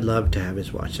 yeah, I would love to have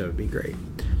his watch. That would be great.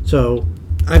 So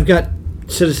I've got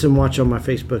Citizen Watch on my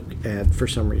Facebook ad for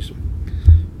some reason.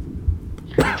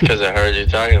 Because I heard you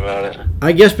talking about it.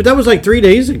 I guess, but that was like 3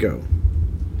 days ago.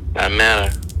 Doesn't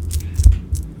matter.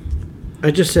 I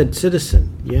just said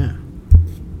Citizen, yeah.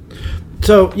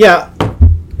 So, yeah,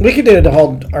 we could do the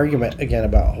whole argument again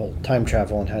about whole time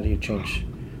travel and how do you change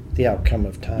the outcome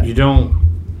of time. You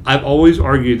don't I've always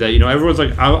argued that, everyone's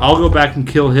like, I'll go back and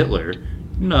kill Hitler.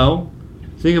 No.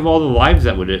 Think of all the lives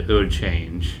that it would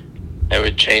change. It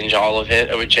would change all of it.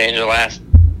 It would change the last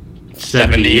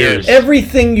 70 years.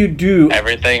 Everything you do.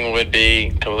 Everything would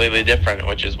be completely different,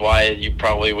 which is why you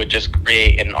probably would just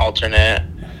create an alternate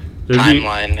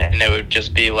timeline, and it would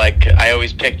just be like, I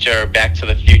always picture Back to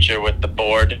the Future with the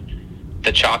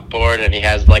chalkboard, and he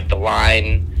has like the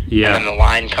line, and then the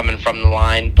line coming from the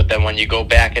line, but then when you go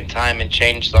back in time and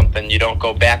change something, you don't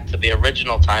go back to the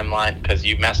original timeline because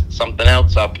you messed something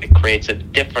else up. It creates a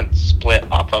different split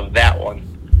off of that one.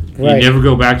 Right. You never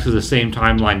go back to the same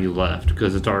timeline you left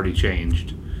because it's already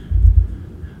changed.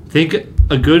 I think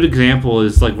a good example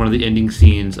is like one of the ending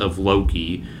scenes of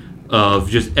Loki, of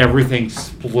just everything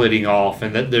splitting off,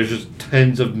 and that there's just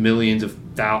tens of millions of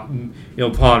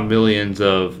upon millions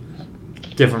of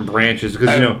different branches.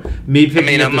 Because me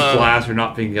picking up this glass or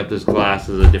not picking up this glass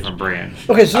is a different branch.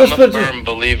 Okay, so I'm a firm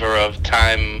believer of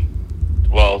time.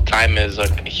 Well, time is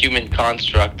a human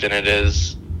construct, and it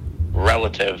is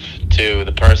relative to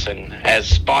the person.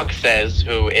 As Spock says,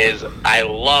 I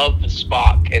love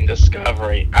Spock in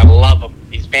Discovery. I love him.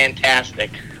 He's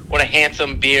fantastic. What a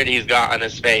handsome beard he's got on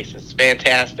his face. It's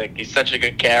fantastic. He's such a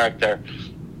good character.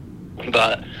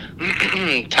 But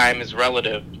time is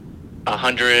relative.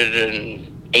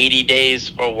 180 days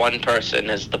for one person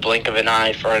is the blink of an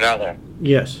eye for another.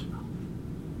 Yes.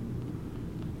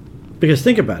 Because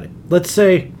think about it. Let's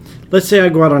say I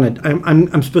go out on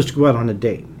I'm supposed to go out on a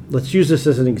date. Let's use this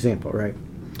as an example, right?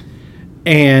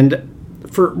 And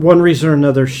for one reason or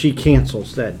another, she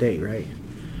cancels that date, right?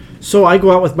 So I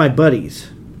go out with my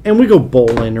buddies, and we go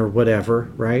bowling or whatever,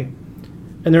 right?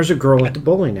 And there's a girl at the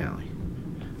bowling alley.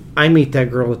 I meet that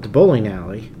girl at the bowling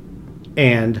alley,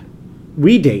 and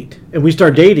we date, and we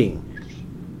start dating.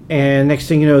 And next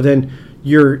thing you know, then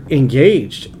you're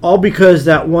engaged, all because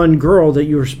that one girl that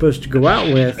you were supposed to go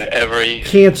out with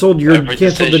canceled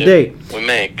the date. We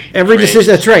make every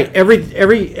decision. That's right. Every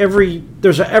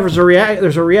there's a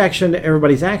reaction to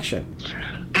everybody's action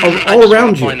all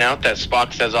around you. Point out that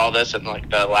Spock says all this in like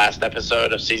the last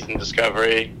episode of season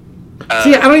Discovery.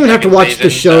 See, I don't even have to watch the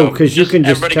show because you can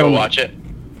just tell me. Watch it.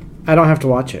 I don't have to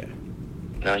watch it.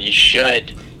 No, you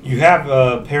should. You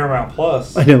have Paramount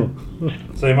Plus. I know.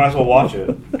 So you might as well watch it.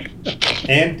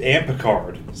 And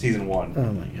Picard, season 1.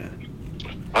 Oh my god.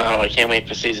 Oh, I can't wait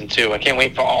for season 2. I can't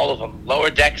wait for all of them.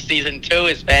 Lower Deck season 2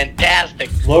 is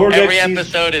fantastic. Every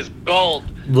episode is gold.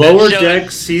 Lower Deck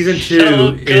season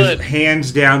 2 is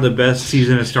hands down the best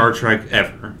season of Star Trek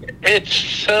ever. It's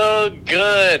so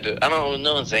good. I don't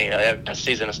know. Saying a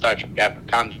season of Star Trek ever.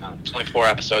 Calm down. 24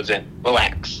 episodes in.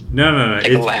 Relax. No.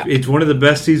 It's one of the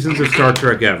best seasons of Star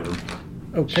Trek ever.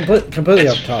 Oh, completely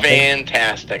off topic.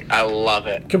 Fantastic. I love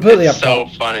it. Completely off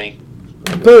topic. So funny.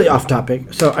 Completely off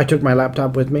topic. So I took my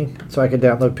laptop with me so I could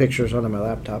download pictures onto my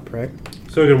laptop, right?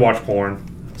 So you could watch porn.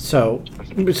 So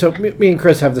me and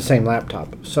Chris have the same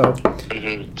laptop. So, so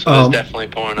it's definitely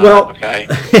porn. Okay.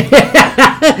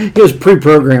 It was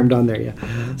pre-programmed on there,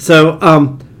 yeah. So,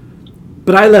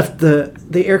 but I left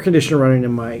the air conditioner running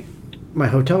in my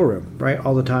hotel room, right,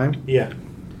 all the time. Yeah.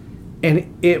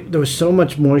 And there was so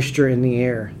much moisture in the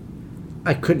air,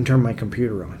 I couldn't turn my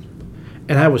computer on.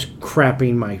 And I was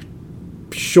crapping my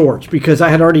shorts because I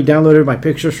had already downloaded my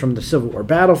pictures from the Civil War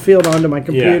battlefield onto my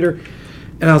computer. Yeah.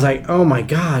 And I was like, oh my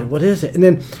God, what is it? And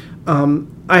then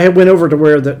I had went over to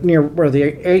where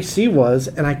the AC was,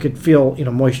 and I could feel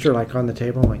moisture like on the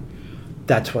table. I'm like,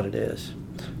 that's what it is.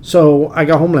 So I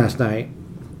got home last night,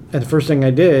 and the first thing I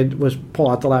did was pull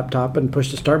out the laptop and push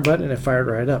the start button, and it fired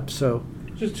right up. So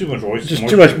just too much moisture.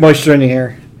 Too much moisture in the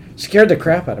air. Scared the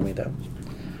crap out of me though.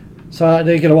 So I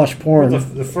didn't get to watch porn. Well,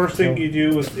 the first thing you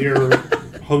do with your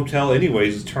hotel,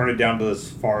 anyways, is turn it down to as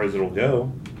far as it'll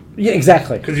go. Yeah,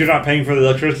 exactly. Because you're not paying for the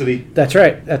electricity. That's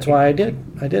right. That's why I did.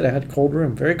 I had a cold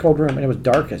room, very cold room, and it was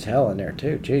dark as hell in there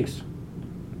too. Jeez.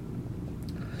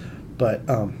 But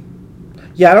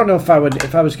yeah, I don't know if I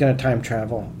was going to time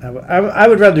travel. I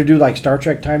would rather do like Star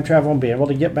Trek time travel and be able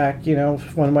to get back,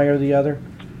 one way or the other.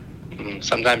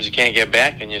 Sometimes you can't get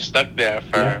back and you're stuck there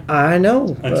for. Yeah, I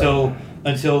know.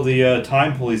 Until the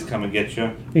time police come and get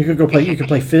you. You could go play. You could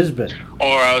play Fizbit.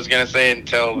 Or I was going to say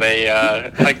until they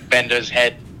like Bender's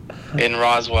head in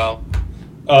Roswell.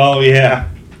 Oh yeah.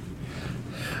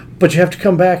 But you have to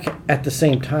come back at the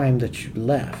same time that you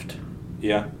left.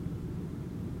 Yeah.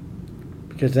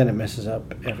 Because then it messes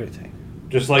up everything.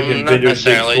 Just like in not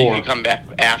necessarily. You can come back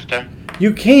after.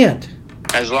 You can't.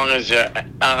 As long as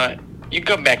you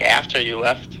come back after you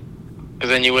left, because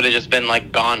then you would have just been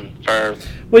like gone for.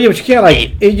 Well, yeah, but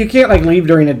you can't leave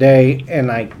during the day and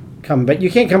come back. You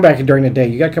can't come back during the day.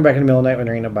 You got to come back in the middle of the night when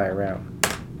there ain't nobody around.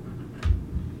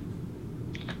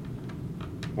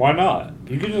 Why not?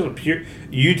 You can just appear.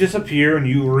 You disappear and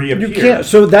you reappear. You can't.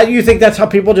 So that you think that's how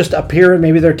people just appear, and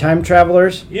maybe they're time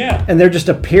travelers? Yeah. And they're just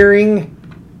appearing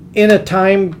in a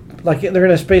time, like they're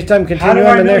in a space-time continuum.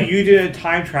 How do I know you did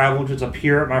time travel just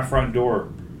appear at my front door?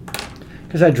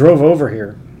 Because I drove over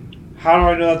here. How do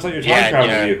I know that's not your time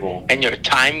travel vehicle? And your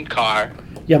time car.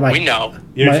 Yeah, we know.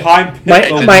 Your time my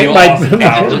yes.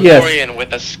 DeLorean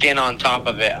with a skin on top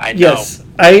of it. I know. Yes,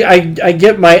 I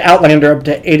get my Outlander up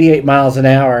to 88 miles an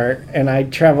hour, and I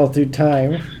travel through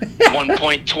time.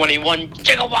 1.21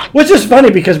 gigawatts. Which is funny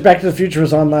because Back to the Future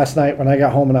was on last night when I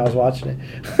got home and I was watching it.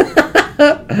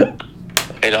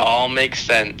 It all makes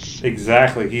sense.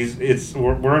 Exactly.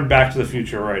 We're in Back to the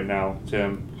Future right now,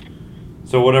 Tim.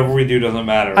 So whatever we do doesn't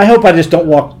matter. I hope I just don't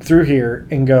walk through here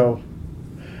and go,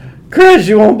 Chris,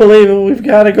 you won't believe it. We've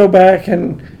got to go back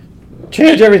and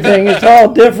change everything. It's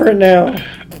all different now.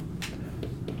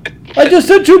 I just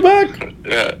sent you back.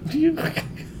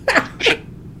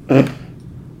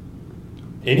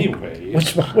 Anyway.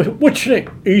 What's your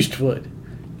name? Eastwood.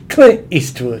 Clint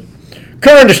Eastwood. What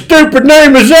kind of stupid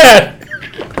name is that?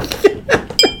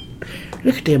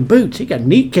 Look at them boots. He got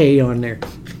Nikkei on there.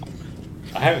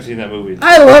 I haven't seen that movie.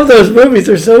 I love those movies.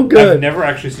 They're so good. I've never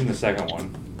actually seen the second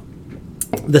one.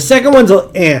 The second one's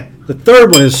The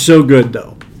third one is so good,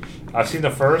 though. I've seen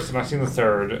the first and I've seen the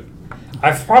third.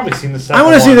 I've probably seen the second I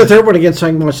one. want to see the third one again so I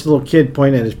can watch the little kid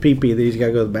point at his pee-pee that he's got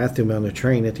to go to the bathroom on the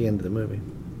train at the end of the movie.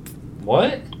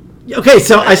 What? Okay,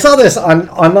 so I saw this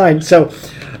online. So,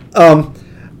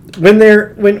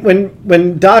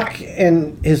 when Doc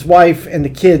and his wife and the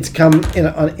kids come in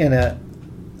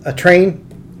a train,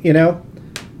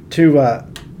 to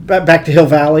back to Hill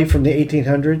Valley from the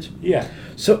 1800s. Yeah.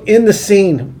 So in the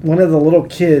scene, one of the little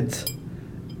kids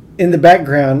in the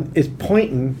background is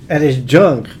pointing at his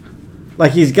junk,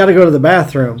 like he's got to go to the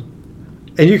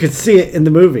bathroom, and you can see it in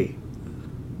the movie.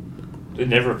 They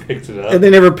never picked it up. And they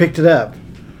never picked it up.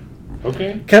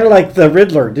 Okay. Kind of like the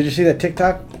Riddler. Did you see that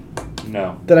TikTok?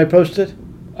 No. That I posted?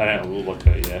 I haven't looked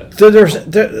at it yet. So there's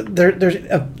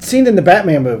a scene in the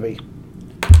Batman movie,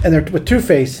 and they're with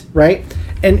Two-Face, right?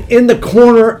 And in the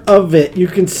corner of it, you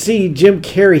can see Jim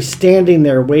Carrey standing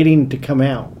there waiting to come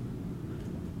out.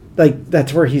 Like,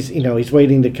 that's where he's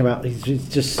waiting to come out. He's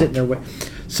just sitting there waiting.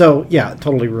 So, yeah, it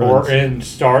totally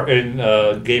ruins. Or in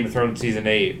Game of Thrones Season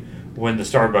 8, when the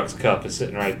Starbucks cup is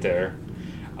sitting right there.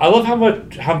 I love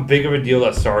how big of a deal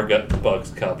that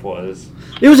Starbucks cup was.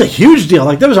 It was a huge deal.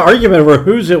 Like, there was an argument over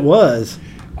whose it was.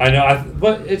 I know,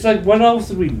 but it's like, what else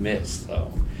did we miss,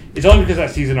 though? It's only because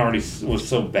that season already was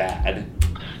so bad.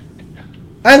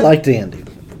 I liked the ending.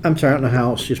 I'm sorry, I don't know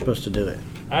how else you're supposed to do it.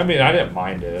 I mean, I didn't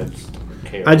mind it.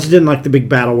 I just didn't like the big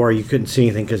battle where you couldn't see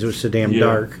anything because it was so damn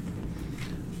dark.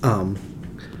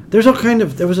 There's all kind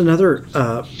of. There was another.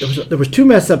 There was two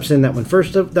mess ups in that one.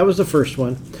 That was the first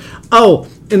one. Oh,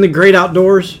 in The Great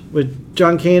Outdoors with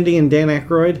John Candy and Dan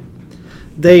Aykroyd,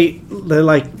 they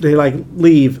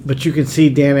leave, but you can see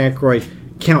Dan Aykroyd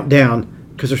count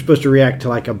down because they're supposed to react to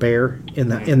like a bear in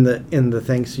the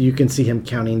thing, so you can see him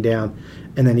counting down.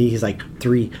 And then he's like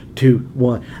 3, 2,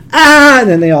 1, and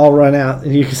then they all run out,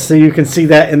 and you can see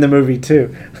that in the movie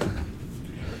too.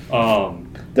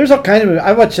 There's all kind of.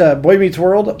 I watch Boy Meets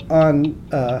World on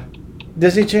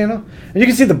Disney Channel, and you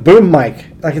can see the boom mic.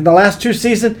 Like in the last 2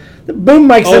 seasons, the boom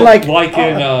mics are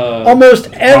in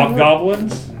almost every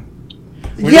Hobgoblins.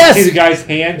 Yes, you see the guy's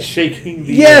hand shaking.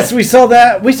 Yes, we saw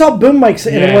that. We saw boom mics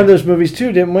in one of those movies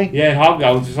too, didn't we? Yeah, in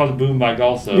Hobgoblins, we saw the boom mic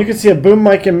also. You can see a boom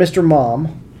mic in Mr.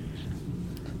 Mom.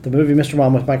 The movie Mr.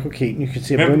 Mom with Michael Keaton. You can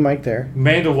see a boom mic there.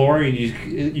 Mandalorian, you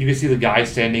can see the guy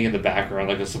standing in the background,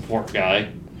 like a support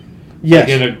guy. Yes. Like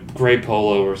in a gray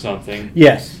polo or something.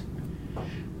 Yes.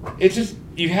 It's just,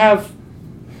 you have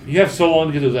so long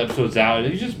to get those episodes out,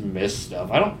 and you just miss stuff.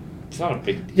 It's not a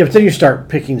big deal. Yeah, but then you start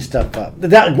picking stuff up.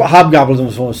 That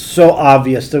Hobgoblins was so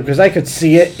obvious, though, because I could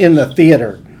see it in the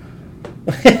theater.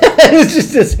 It's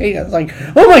just his hands. Like,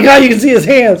 oh my God, you can see his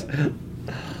hands.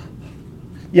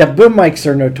 Yeah, boom mics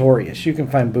are notorious. You can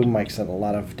find boom mics in a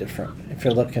lot of different. If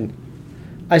you're looking,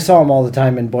 I saw them all the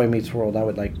time in Boy Meets World. I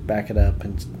would like back it up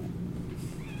and.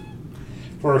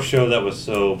 For a show that was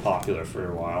so popular for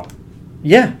a while.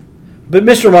 Yeah, but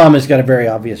Mr. Mom has got a very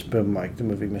obvious boom mic. The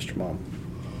movie Mr. Mom.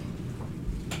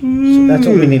 So that's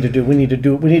what we need to do. We need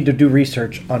to do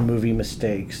research on movie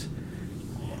mistakes.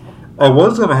 I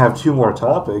was going to have 2 more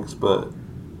topics, but.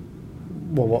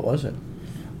 Well, what was it?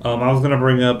 I was going to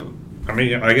bring up. I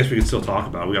mean, I guess we can still talk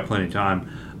about it. We got plenty of time.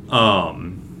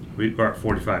 We're at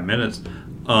 45 minutes.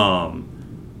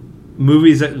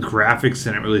 Movies that graphics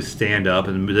didn't really stand up,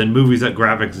 and then movies that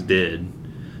graphics did.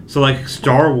 So like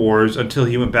Star Wars, until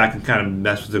he went back and kind of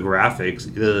messed with the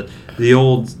graphics, the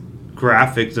old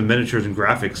graphics, the miniatures and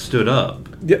graphics stood up.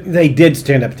 They did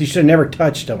stand up. He should have never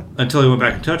touched them. Until he went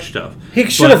back and touched stuff. He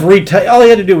should have retouched.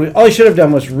 All he should have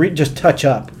done was just touch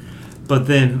up. But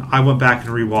then I went back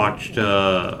and rewatched.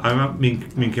 Me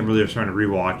and Kimberly are starting to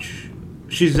rewatch.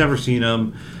 She's never seen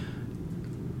them,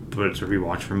 but it's a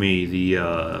rewatch for me. The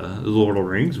Lord of the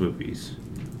Rings movies,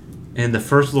 and the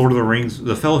first Lord of the Rings,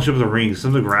 the Fellowship of the Rings.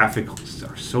 Some of the graphics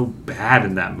are so bad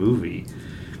in that movie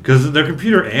because they're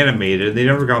computer animated. They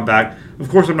never gone back. Of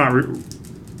course, I'm not.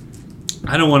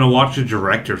 I don't want to watch the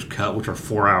director's cut, which are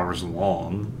 4 hours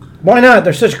long. Why not?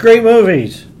 They're such great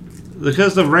movies.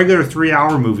 Because the regular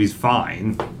 3-hour movie's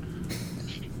fine.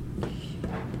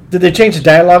 Did they change the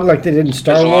dialogue like they did in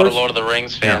Star There's Wars? a lot of Lord of the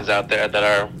Rings fans out there that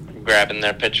are grabbing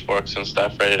their pitchforks and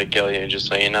stuff, ready to kill you. Just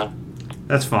so you know.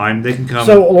 That's fine. They can come.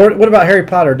 So, what about Harry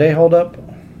Potter? They hold up?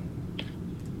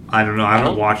 I don't know. I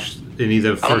haven't watched any of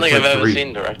the first I don't think I've ever three.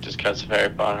 seen director's cuts of Harry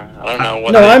Potter. I don't know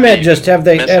what. No, I they'd meant be just has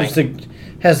missing.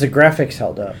 the graphics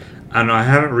held up? I don't know. I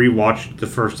haven't rewatched the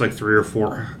first 3 or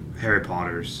 4 Harry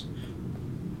Potters.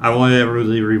 I've only ever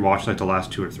really rewatched the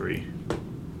last 2 or 3.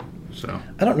 So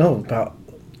I don't know about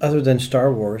other than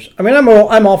Star Wars. I mean, I'm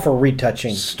all for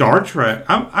retouching. Star Trek.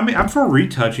 I'm for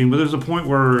retouching, but there's a point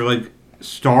where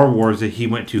Star Wars that he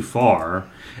went too far,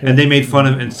 and they made fun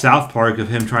of in South Park of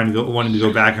him wanting to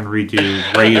go back and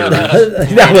redo Raiders.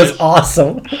 That was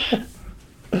awesome.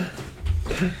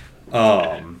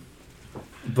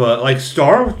 But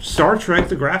Star Trek,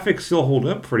 the graphics still hold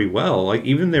up pretty well.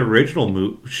 Even the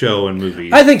original show and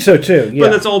movies. I think so too. Yeah.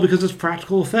 But that's all because it's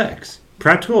practical effects.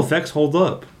 Practical effects hold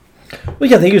up. Well,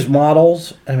 yeah, they use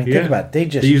models. I mean, think about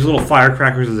it. They use little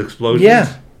firecrackers as explosions.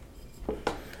 Yeah.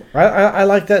 I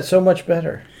like that so much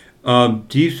better.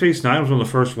 Deep Space Nine was one of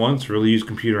the first ones to really use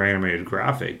computer animated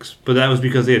graphics, but that was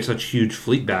because they had such huge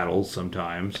fleet battles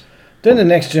sometimes. Then the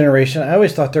Next Generation, I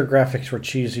always thought their graphics were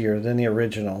cheesier than the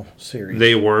original series.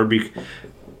 They were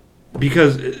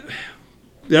because that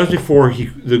was before he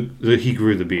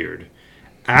grew the beard.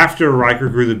 After Riker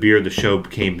grew the beard, the show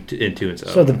came into its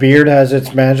own. So the beard has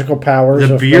its magical powers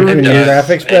The of beard making your does.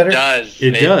 graphics better?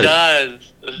 It does.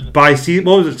 By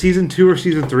season 2 or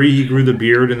season 3, he grew the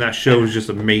beard, and that show was just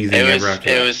amazing.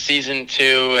 It was season 2.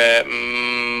 It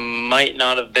might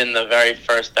not have been the very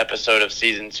first episode of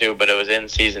season 2, but it was in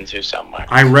season 2 somewhere.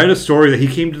 I read a story that he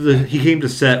came to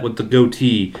set with the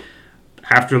goatee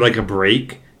after a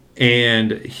break,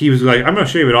 and he was like, "I'm gonna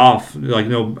shave it off."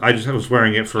 No, I was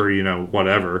wearing it for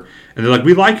whatever. And they're like,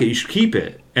 "We like it. You should keep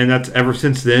it." And that's ever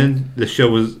since then. The show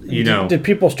was Did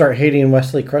people start hating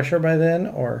Wesley Crusher by then,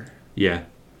 or? Yeah.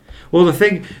 Well, the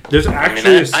thing there's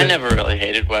actually I never really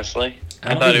hated Wesley.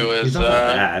 I thought he was he's not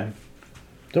bad.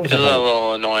 He was a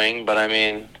little annoying, but I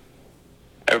mean,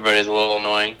 everybody's a little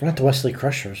annoying. We're not the Wesley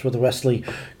Crushers. We're the Wesley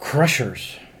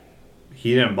Crushers.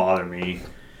 He didn't bother me,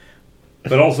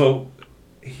 but also,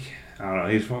 I don't know.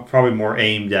 He's probably more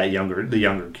aimed at the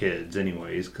younger kids,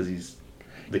 anyways, because he's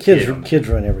the kid. Kids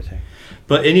run everything.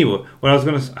 But anyway, I don't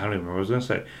even remember what I was gonna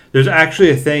say. There's actually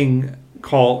a thing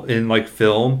called in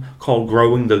film called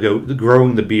growing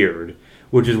the beard,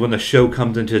 which is when the show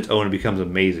comes into its own and becomes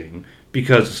amazing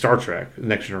because of Star Trek: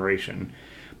 Next Generation.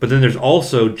 But then there's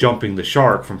also jumping the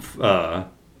shark from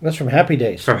that's from Happy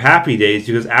Days. From Happy Days,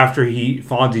 because after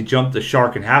Fonzie jumped the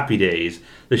shark in Happy Days,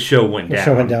 the show went down. The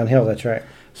show went downhill. That's right.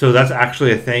 So that's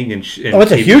actually a thing. It's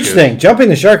a huge thing. Jumping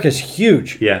the shark is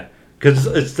huge. Yeah, because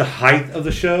it's the height of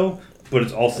the show, but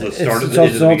it's also the start of the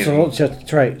beginning.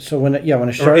 That's right. So when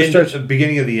a show starts, the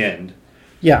beginning of the end.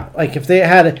 Yeah,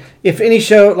 if any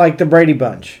show like the Brady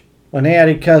Bunch, when they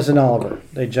added Cousin Oliver,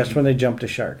 when they jumped a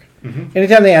shark. Mm-hmm.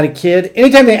 Anytime they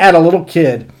add a little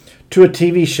kid to a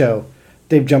TV show,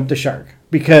 they've jumped the shark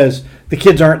because the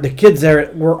kids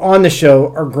that were on the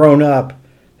show are grown up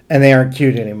and they aren't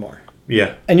cute anymore.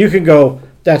 Yeah, and you can go.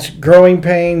 That's Growing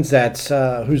Pains. That's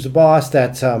Who's the Boss.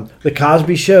 That's the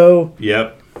Cosby Show.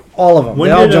 Yep, all of them. They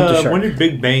all jumped the shark. When did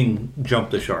Big Bang jump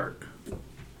the shark?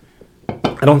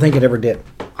 I don't think it ever did.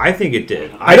 I think it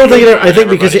did. I think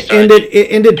because it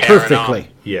ended perfectly.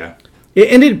 Yeah,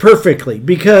 it ended perfectly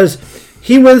because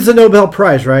he wins the Nobel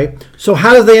Prize, right? So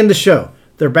how do they end the show?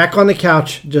 They're back on the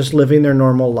couch, just living their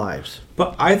normal lives.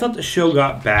 But I thought the show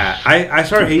got bad. I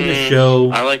started hating the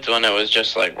show. I liked when it was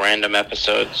just random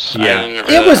episodes. Yeah,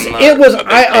 it was.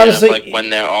 I honestly when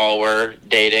they all were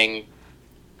dating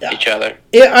each other.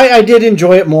 I did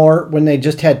enjoy it more when they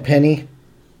just had Penny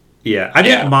Yeah, I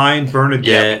didn't mind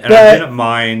Bernadette, and But- I didn't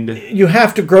mind. You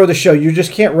have to grow the show. You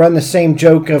just can't run the same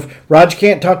joke of Raj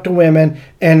can't talk to women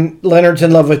and Leonard's in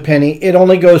love with Penny. It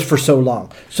only goes for so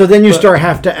long. So then you have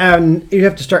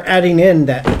to start adding in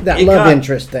that love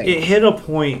interest thing. It hit a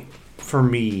point for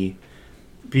me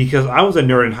because I was a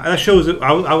nerd. That show was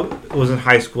I was in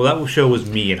high school. That show was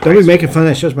me in high Don't school. be making fun of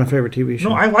that show's my favorite TV show.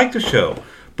 No, I liked the show,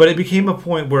 but it became a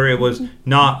point where it was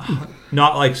not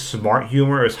like smart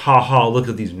humor. It was ha ha. Look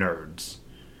at these nerds.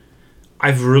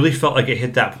 I've really felt like it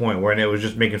hit that point where it was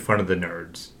just making fun of the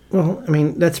nerds. Well, I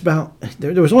mean, that's about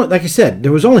there was only, like I said,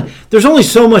 there's only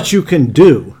so much you can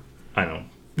do. I know.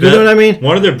 You know what I mean?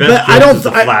 One of their best But jokes is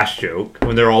the Flash joke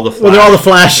when they're all the Flash. Well, they're all the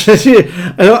Flashes.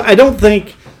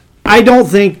 I don't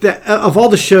think that of all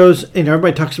the shows,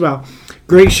 everybody talks about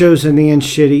great shows in the end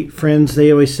shitty. Friends,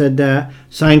 they always said that.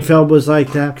 Seinfeld was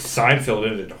like that. Seinfeld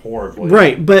ended horribly.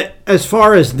 Right, but as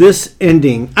far as this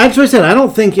ending, that's what I said. I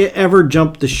don't think it ever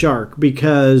jumped the shark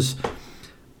because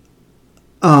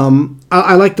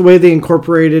I like the way they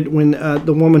incorporated when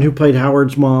the woman who played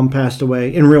Howard's mom passed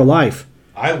away in real life.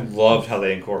 I loved how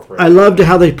they incorporated. I loved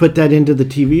how they put that into the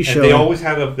TV show. And they always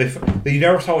had you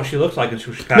never saw what she looked like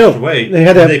until she passed away.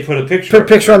 They put a picture. Put a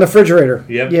picture on the refrigerator.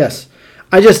 Yep. Yes.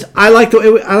 I like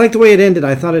the way it ended.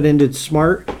 I thought it ended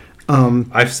smart.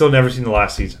 I've still never seen the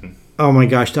last season. Oh my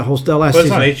gosh, the last But it's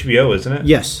season. on HBO, isn't it?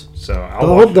 Yes. So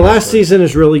I'll The last season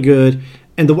is really good,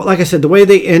 and like I said, the way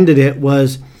they ended it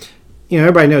was,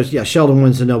 everybody knows. Yeah, Sheldon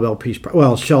wins the Nobel Peace Prize.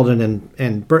 Well, Sheldon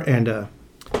and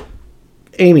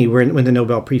Amy win the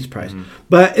Nobel Peace Prize. Mm-hmm.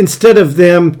 But instead of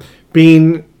them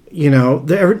being,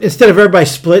 instead of everybody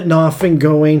splitting off and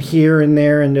going here and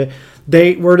there, and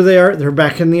where do they are? They're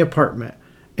back in the apartment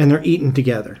and they're eating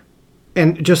together.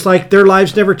 And just like their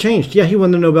lives never changed. Yeah, he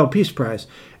won the Nobel Peace Prize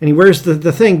and he wears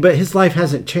the thing, but his life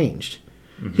hasn't changed.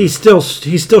 Mm-hmm. He's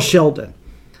still Sheldon.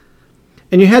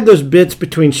 And you had those bits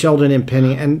between Sheldon and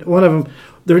Penny, and one of them,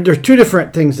 there are two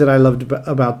different things that I loved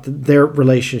about their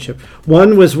relationship.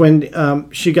 One was when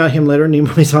she got him Leonard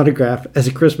Nimoy's autograph as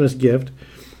a Christmas gift,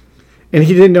 and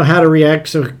he didn't know how to react,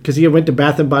 so because he went to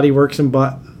Bath and Body Works and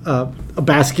bought a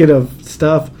basket of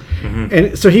stuff,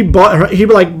 and so he bought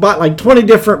like 20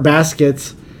 different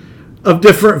baskets of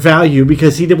different value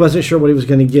because he wasn't sure what he was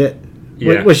going to get,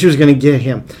 what she was going to get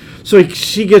him. So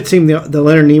she gets him the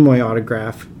Leonard Nimoy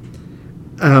autograph.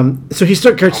 So he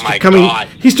starts coming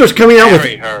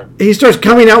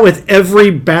out with every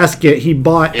basket he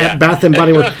bought at Bath and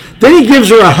Body Works. Then he gives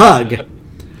her a hug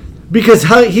because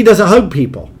he doesn't hug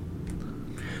people.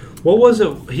 What was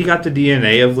it? He got the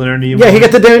DNA of Leonard Nimoy? Yeah, he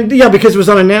got the DNA. Yeah, because it was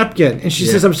on a napkin. And she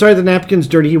says, "I'm sorry, the napkin's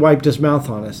dirty." He wiped his mouth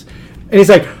on us. And he's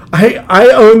like, I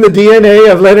own the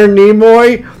DNA of Leonard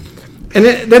Nimoy. And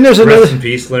then there's another. Rest in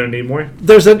peace, Leonard Nimoy.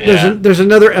 There's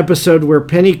another episode where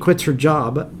Penny quits her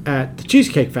job at the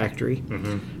Cheesecake Factory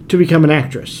to become an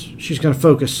actress. She's going to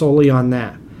focus solely on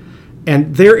that.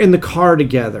 And they're in the car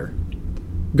together,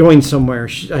 going somewhere.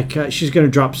 She's going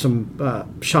to drop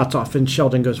some shots off, and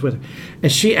Sheldon goes with her. And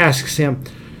she asks him,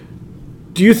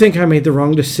 "Do you think I made the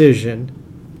wrong decision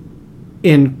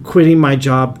in quitting my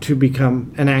job to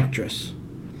become an actress?"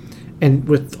 And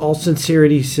with all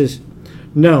sincerity, he says,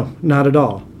 "No, not at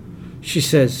all." She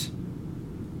says,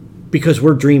 "Because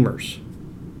we're dreamers."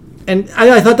 And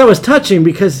I thought that was touching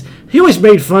because he always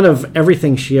made fun of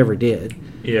everything she ever did.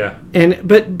 Yeah. And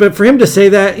but for him to say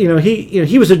that,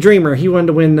 he was a dreamer. He wanted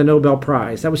to win the Nobel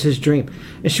Prize. That was his dream.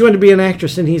 And she wanted to be an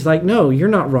actress, and he's like, "No, you're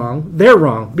not wrong. They're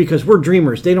wrong because we're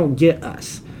dreamers. They don't get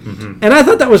us." Mm-hmm. And I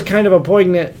thought that was kind of a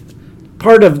poignant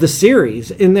part of the series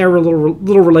in their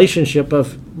little relationship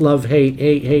of love, hate,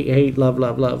 hate, hate, hate, love,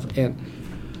 love, love, and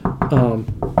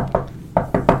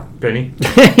Penny.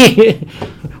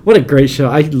 What a great show!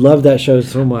 I love that show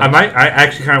so much. I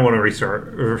actually kind of want to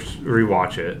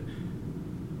rewatch it.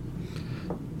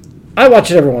 I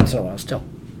watch it every once in a while still.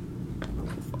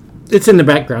 It's in the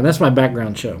background. That's my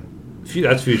background show.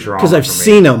 That's Futurama. Because I've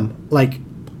seen them, like,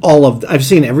 I've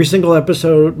seen every single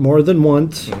episode more than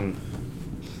once.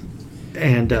 Mm-hmm.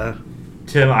 And,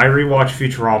 Tim, I rewatch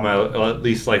Futurama at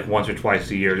least, like, once or twice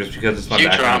a year just because it's my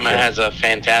background show. Futurama has a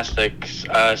fantastic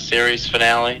series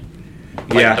finale.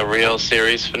 Like the real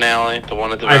series finale, the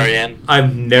one at the very end.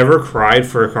 I've never cried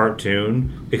for a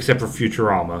cartoon except for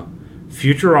Futurama.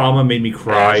 Futurama made me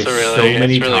cry so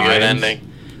many times. Really good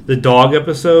ending. The dog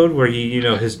episode where he,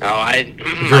 his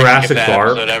Jurassic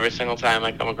Park episode every single time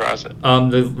I come across it.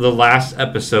 The last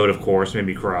episode, of course, made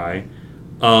me cry.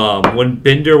 When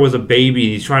Bender was a baby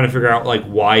and he's trying to figure out like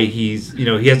why he's,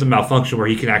 he has a malfunction where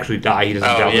he can actually die. He doesn't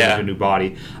develop into a new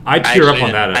body. I tear up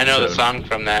on that episode. I know the song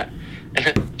from that.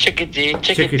 Chickadee, Chickadee,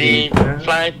 chickadee, huh?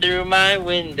 fly through my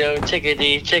window.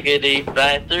 Chickadee, chickadee,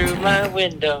 fly through my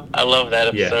window. I love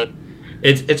that Yeah. episode.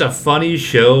 It's a funny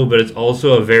show, but it's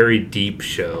also a very deep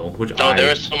show, which Oh,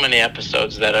 there are so many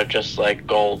episodes that are just like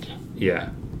gold. Yeah.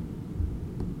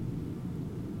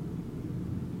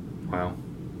 Wow.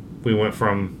 We went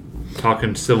from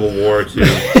talking Civil War to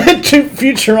to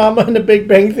Futurama and The Big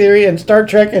Bang Theory and Star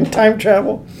Trek and time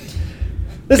travel.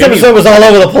 This Anyway. episode was all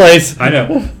over the place. I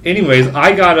know. Anyways,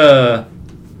 I gotta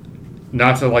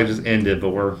not to like just end it, but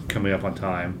we're coming up on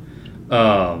time.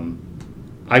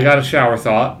 I got a shower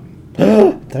thought.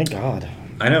 Thank God.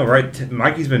 I know, right?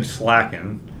 Mikey's been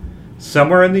slacking.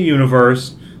 Somewhere in the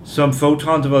universe, some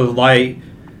photons of a light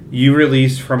you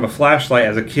released from a flashlight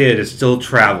as a kid is still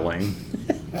traveling.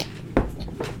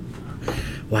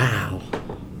 Wow.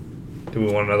 Do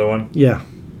we want another one? Yeah.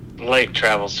 Light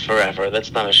travels forever.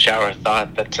 That's not a shower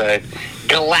thought. That's a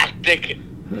galactic.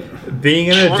 Being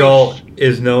an Truth. adult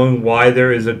is knowing why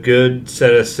there is a good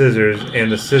set of scissors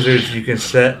and the scissors you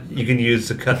can use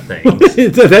to cut things.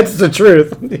 That's the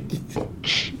truth.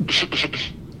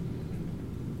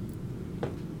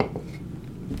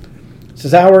 So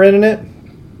is that how we're ending it?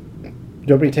 Do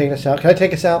you want me to take us out? Can I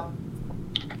take us out?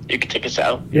 You can take us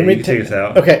out. Yeah, want me you to can take us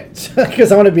out. Okay,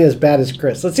 because I want to be as bad as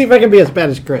Chris. Let's see if I can be as bad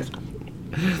as Chris.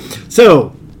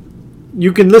 So,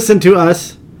 you can listen to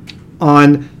us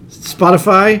on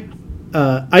Spotify,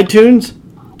 iTunes,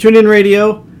 TuneIn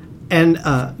Radio, and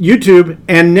YouTube,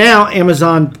 and now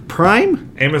Amazon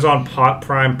Prime. Amazon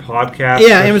Prime Podcast.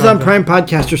 Yeah, or Amazon something. Prime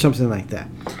Podcast or something like that.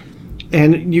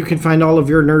 And you can find all of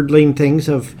your nerdling things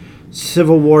of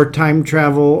Civil War, time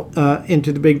travel,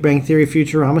 Into the Big Bang Theory,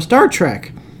 Futurama, Star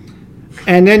Trek.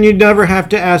 And then you never have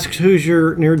to ask who's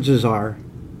your nerds are.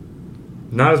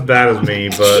 Not as bad as me,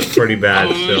 but pretty bad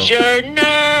Who's still. your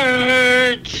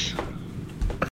nerds?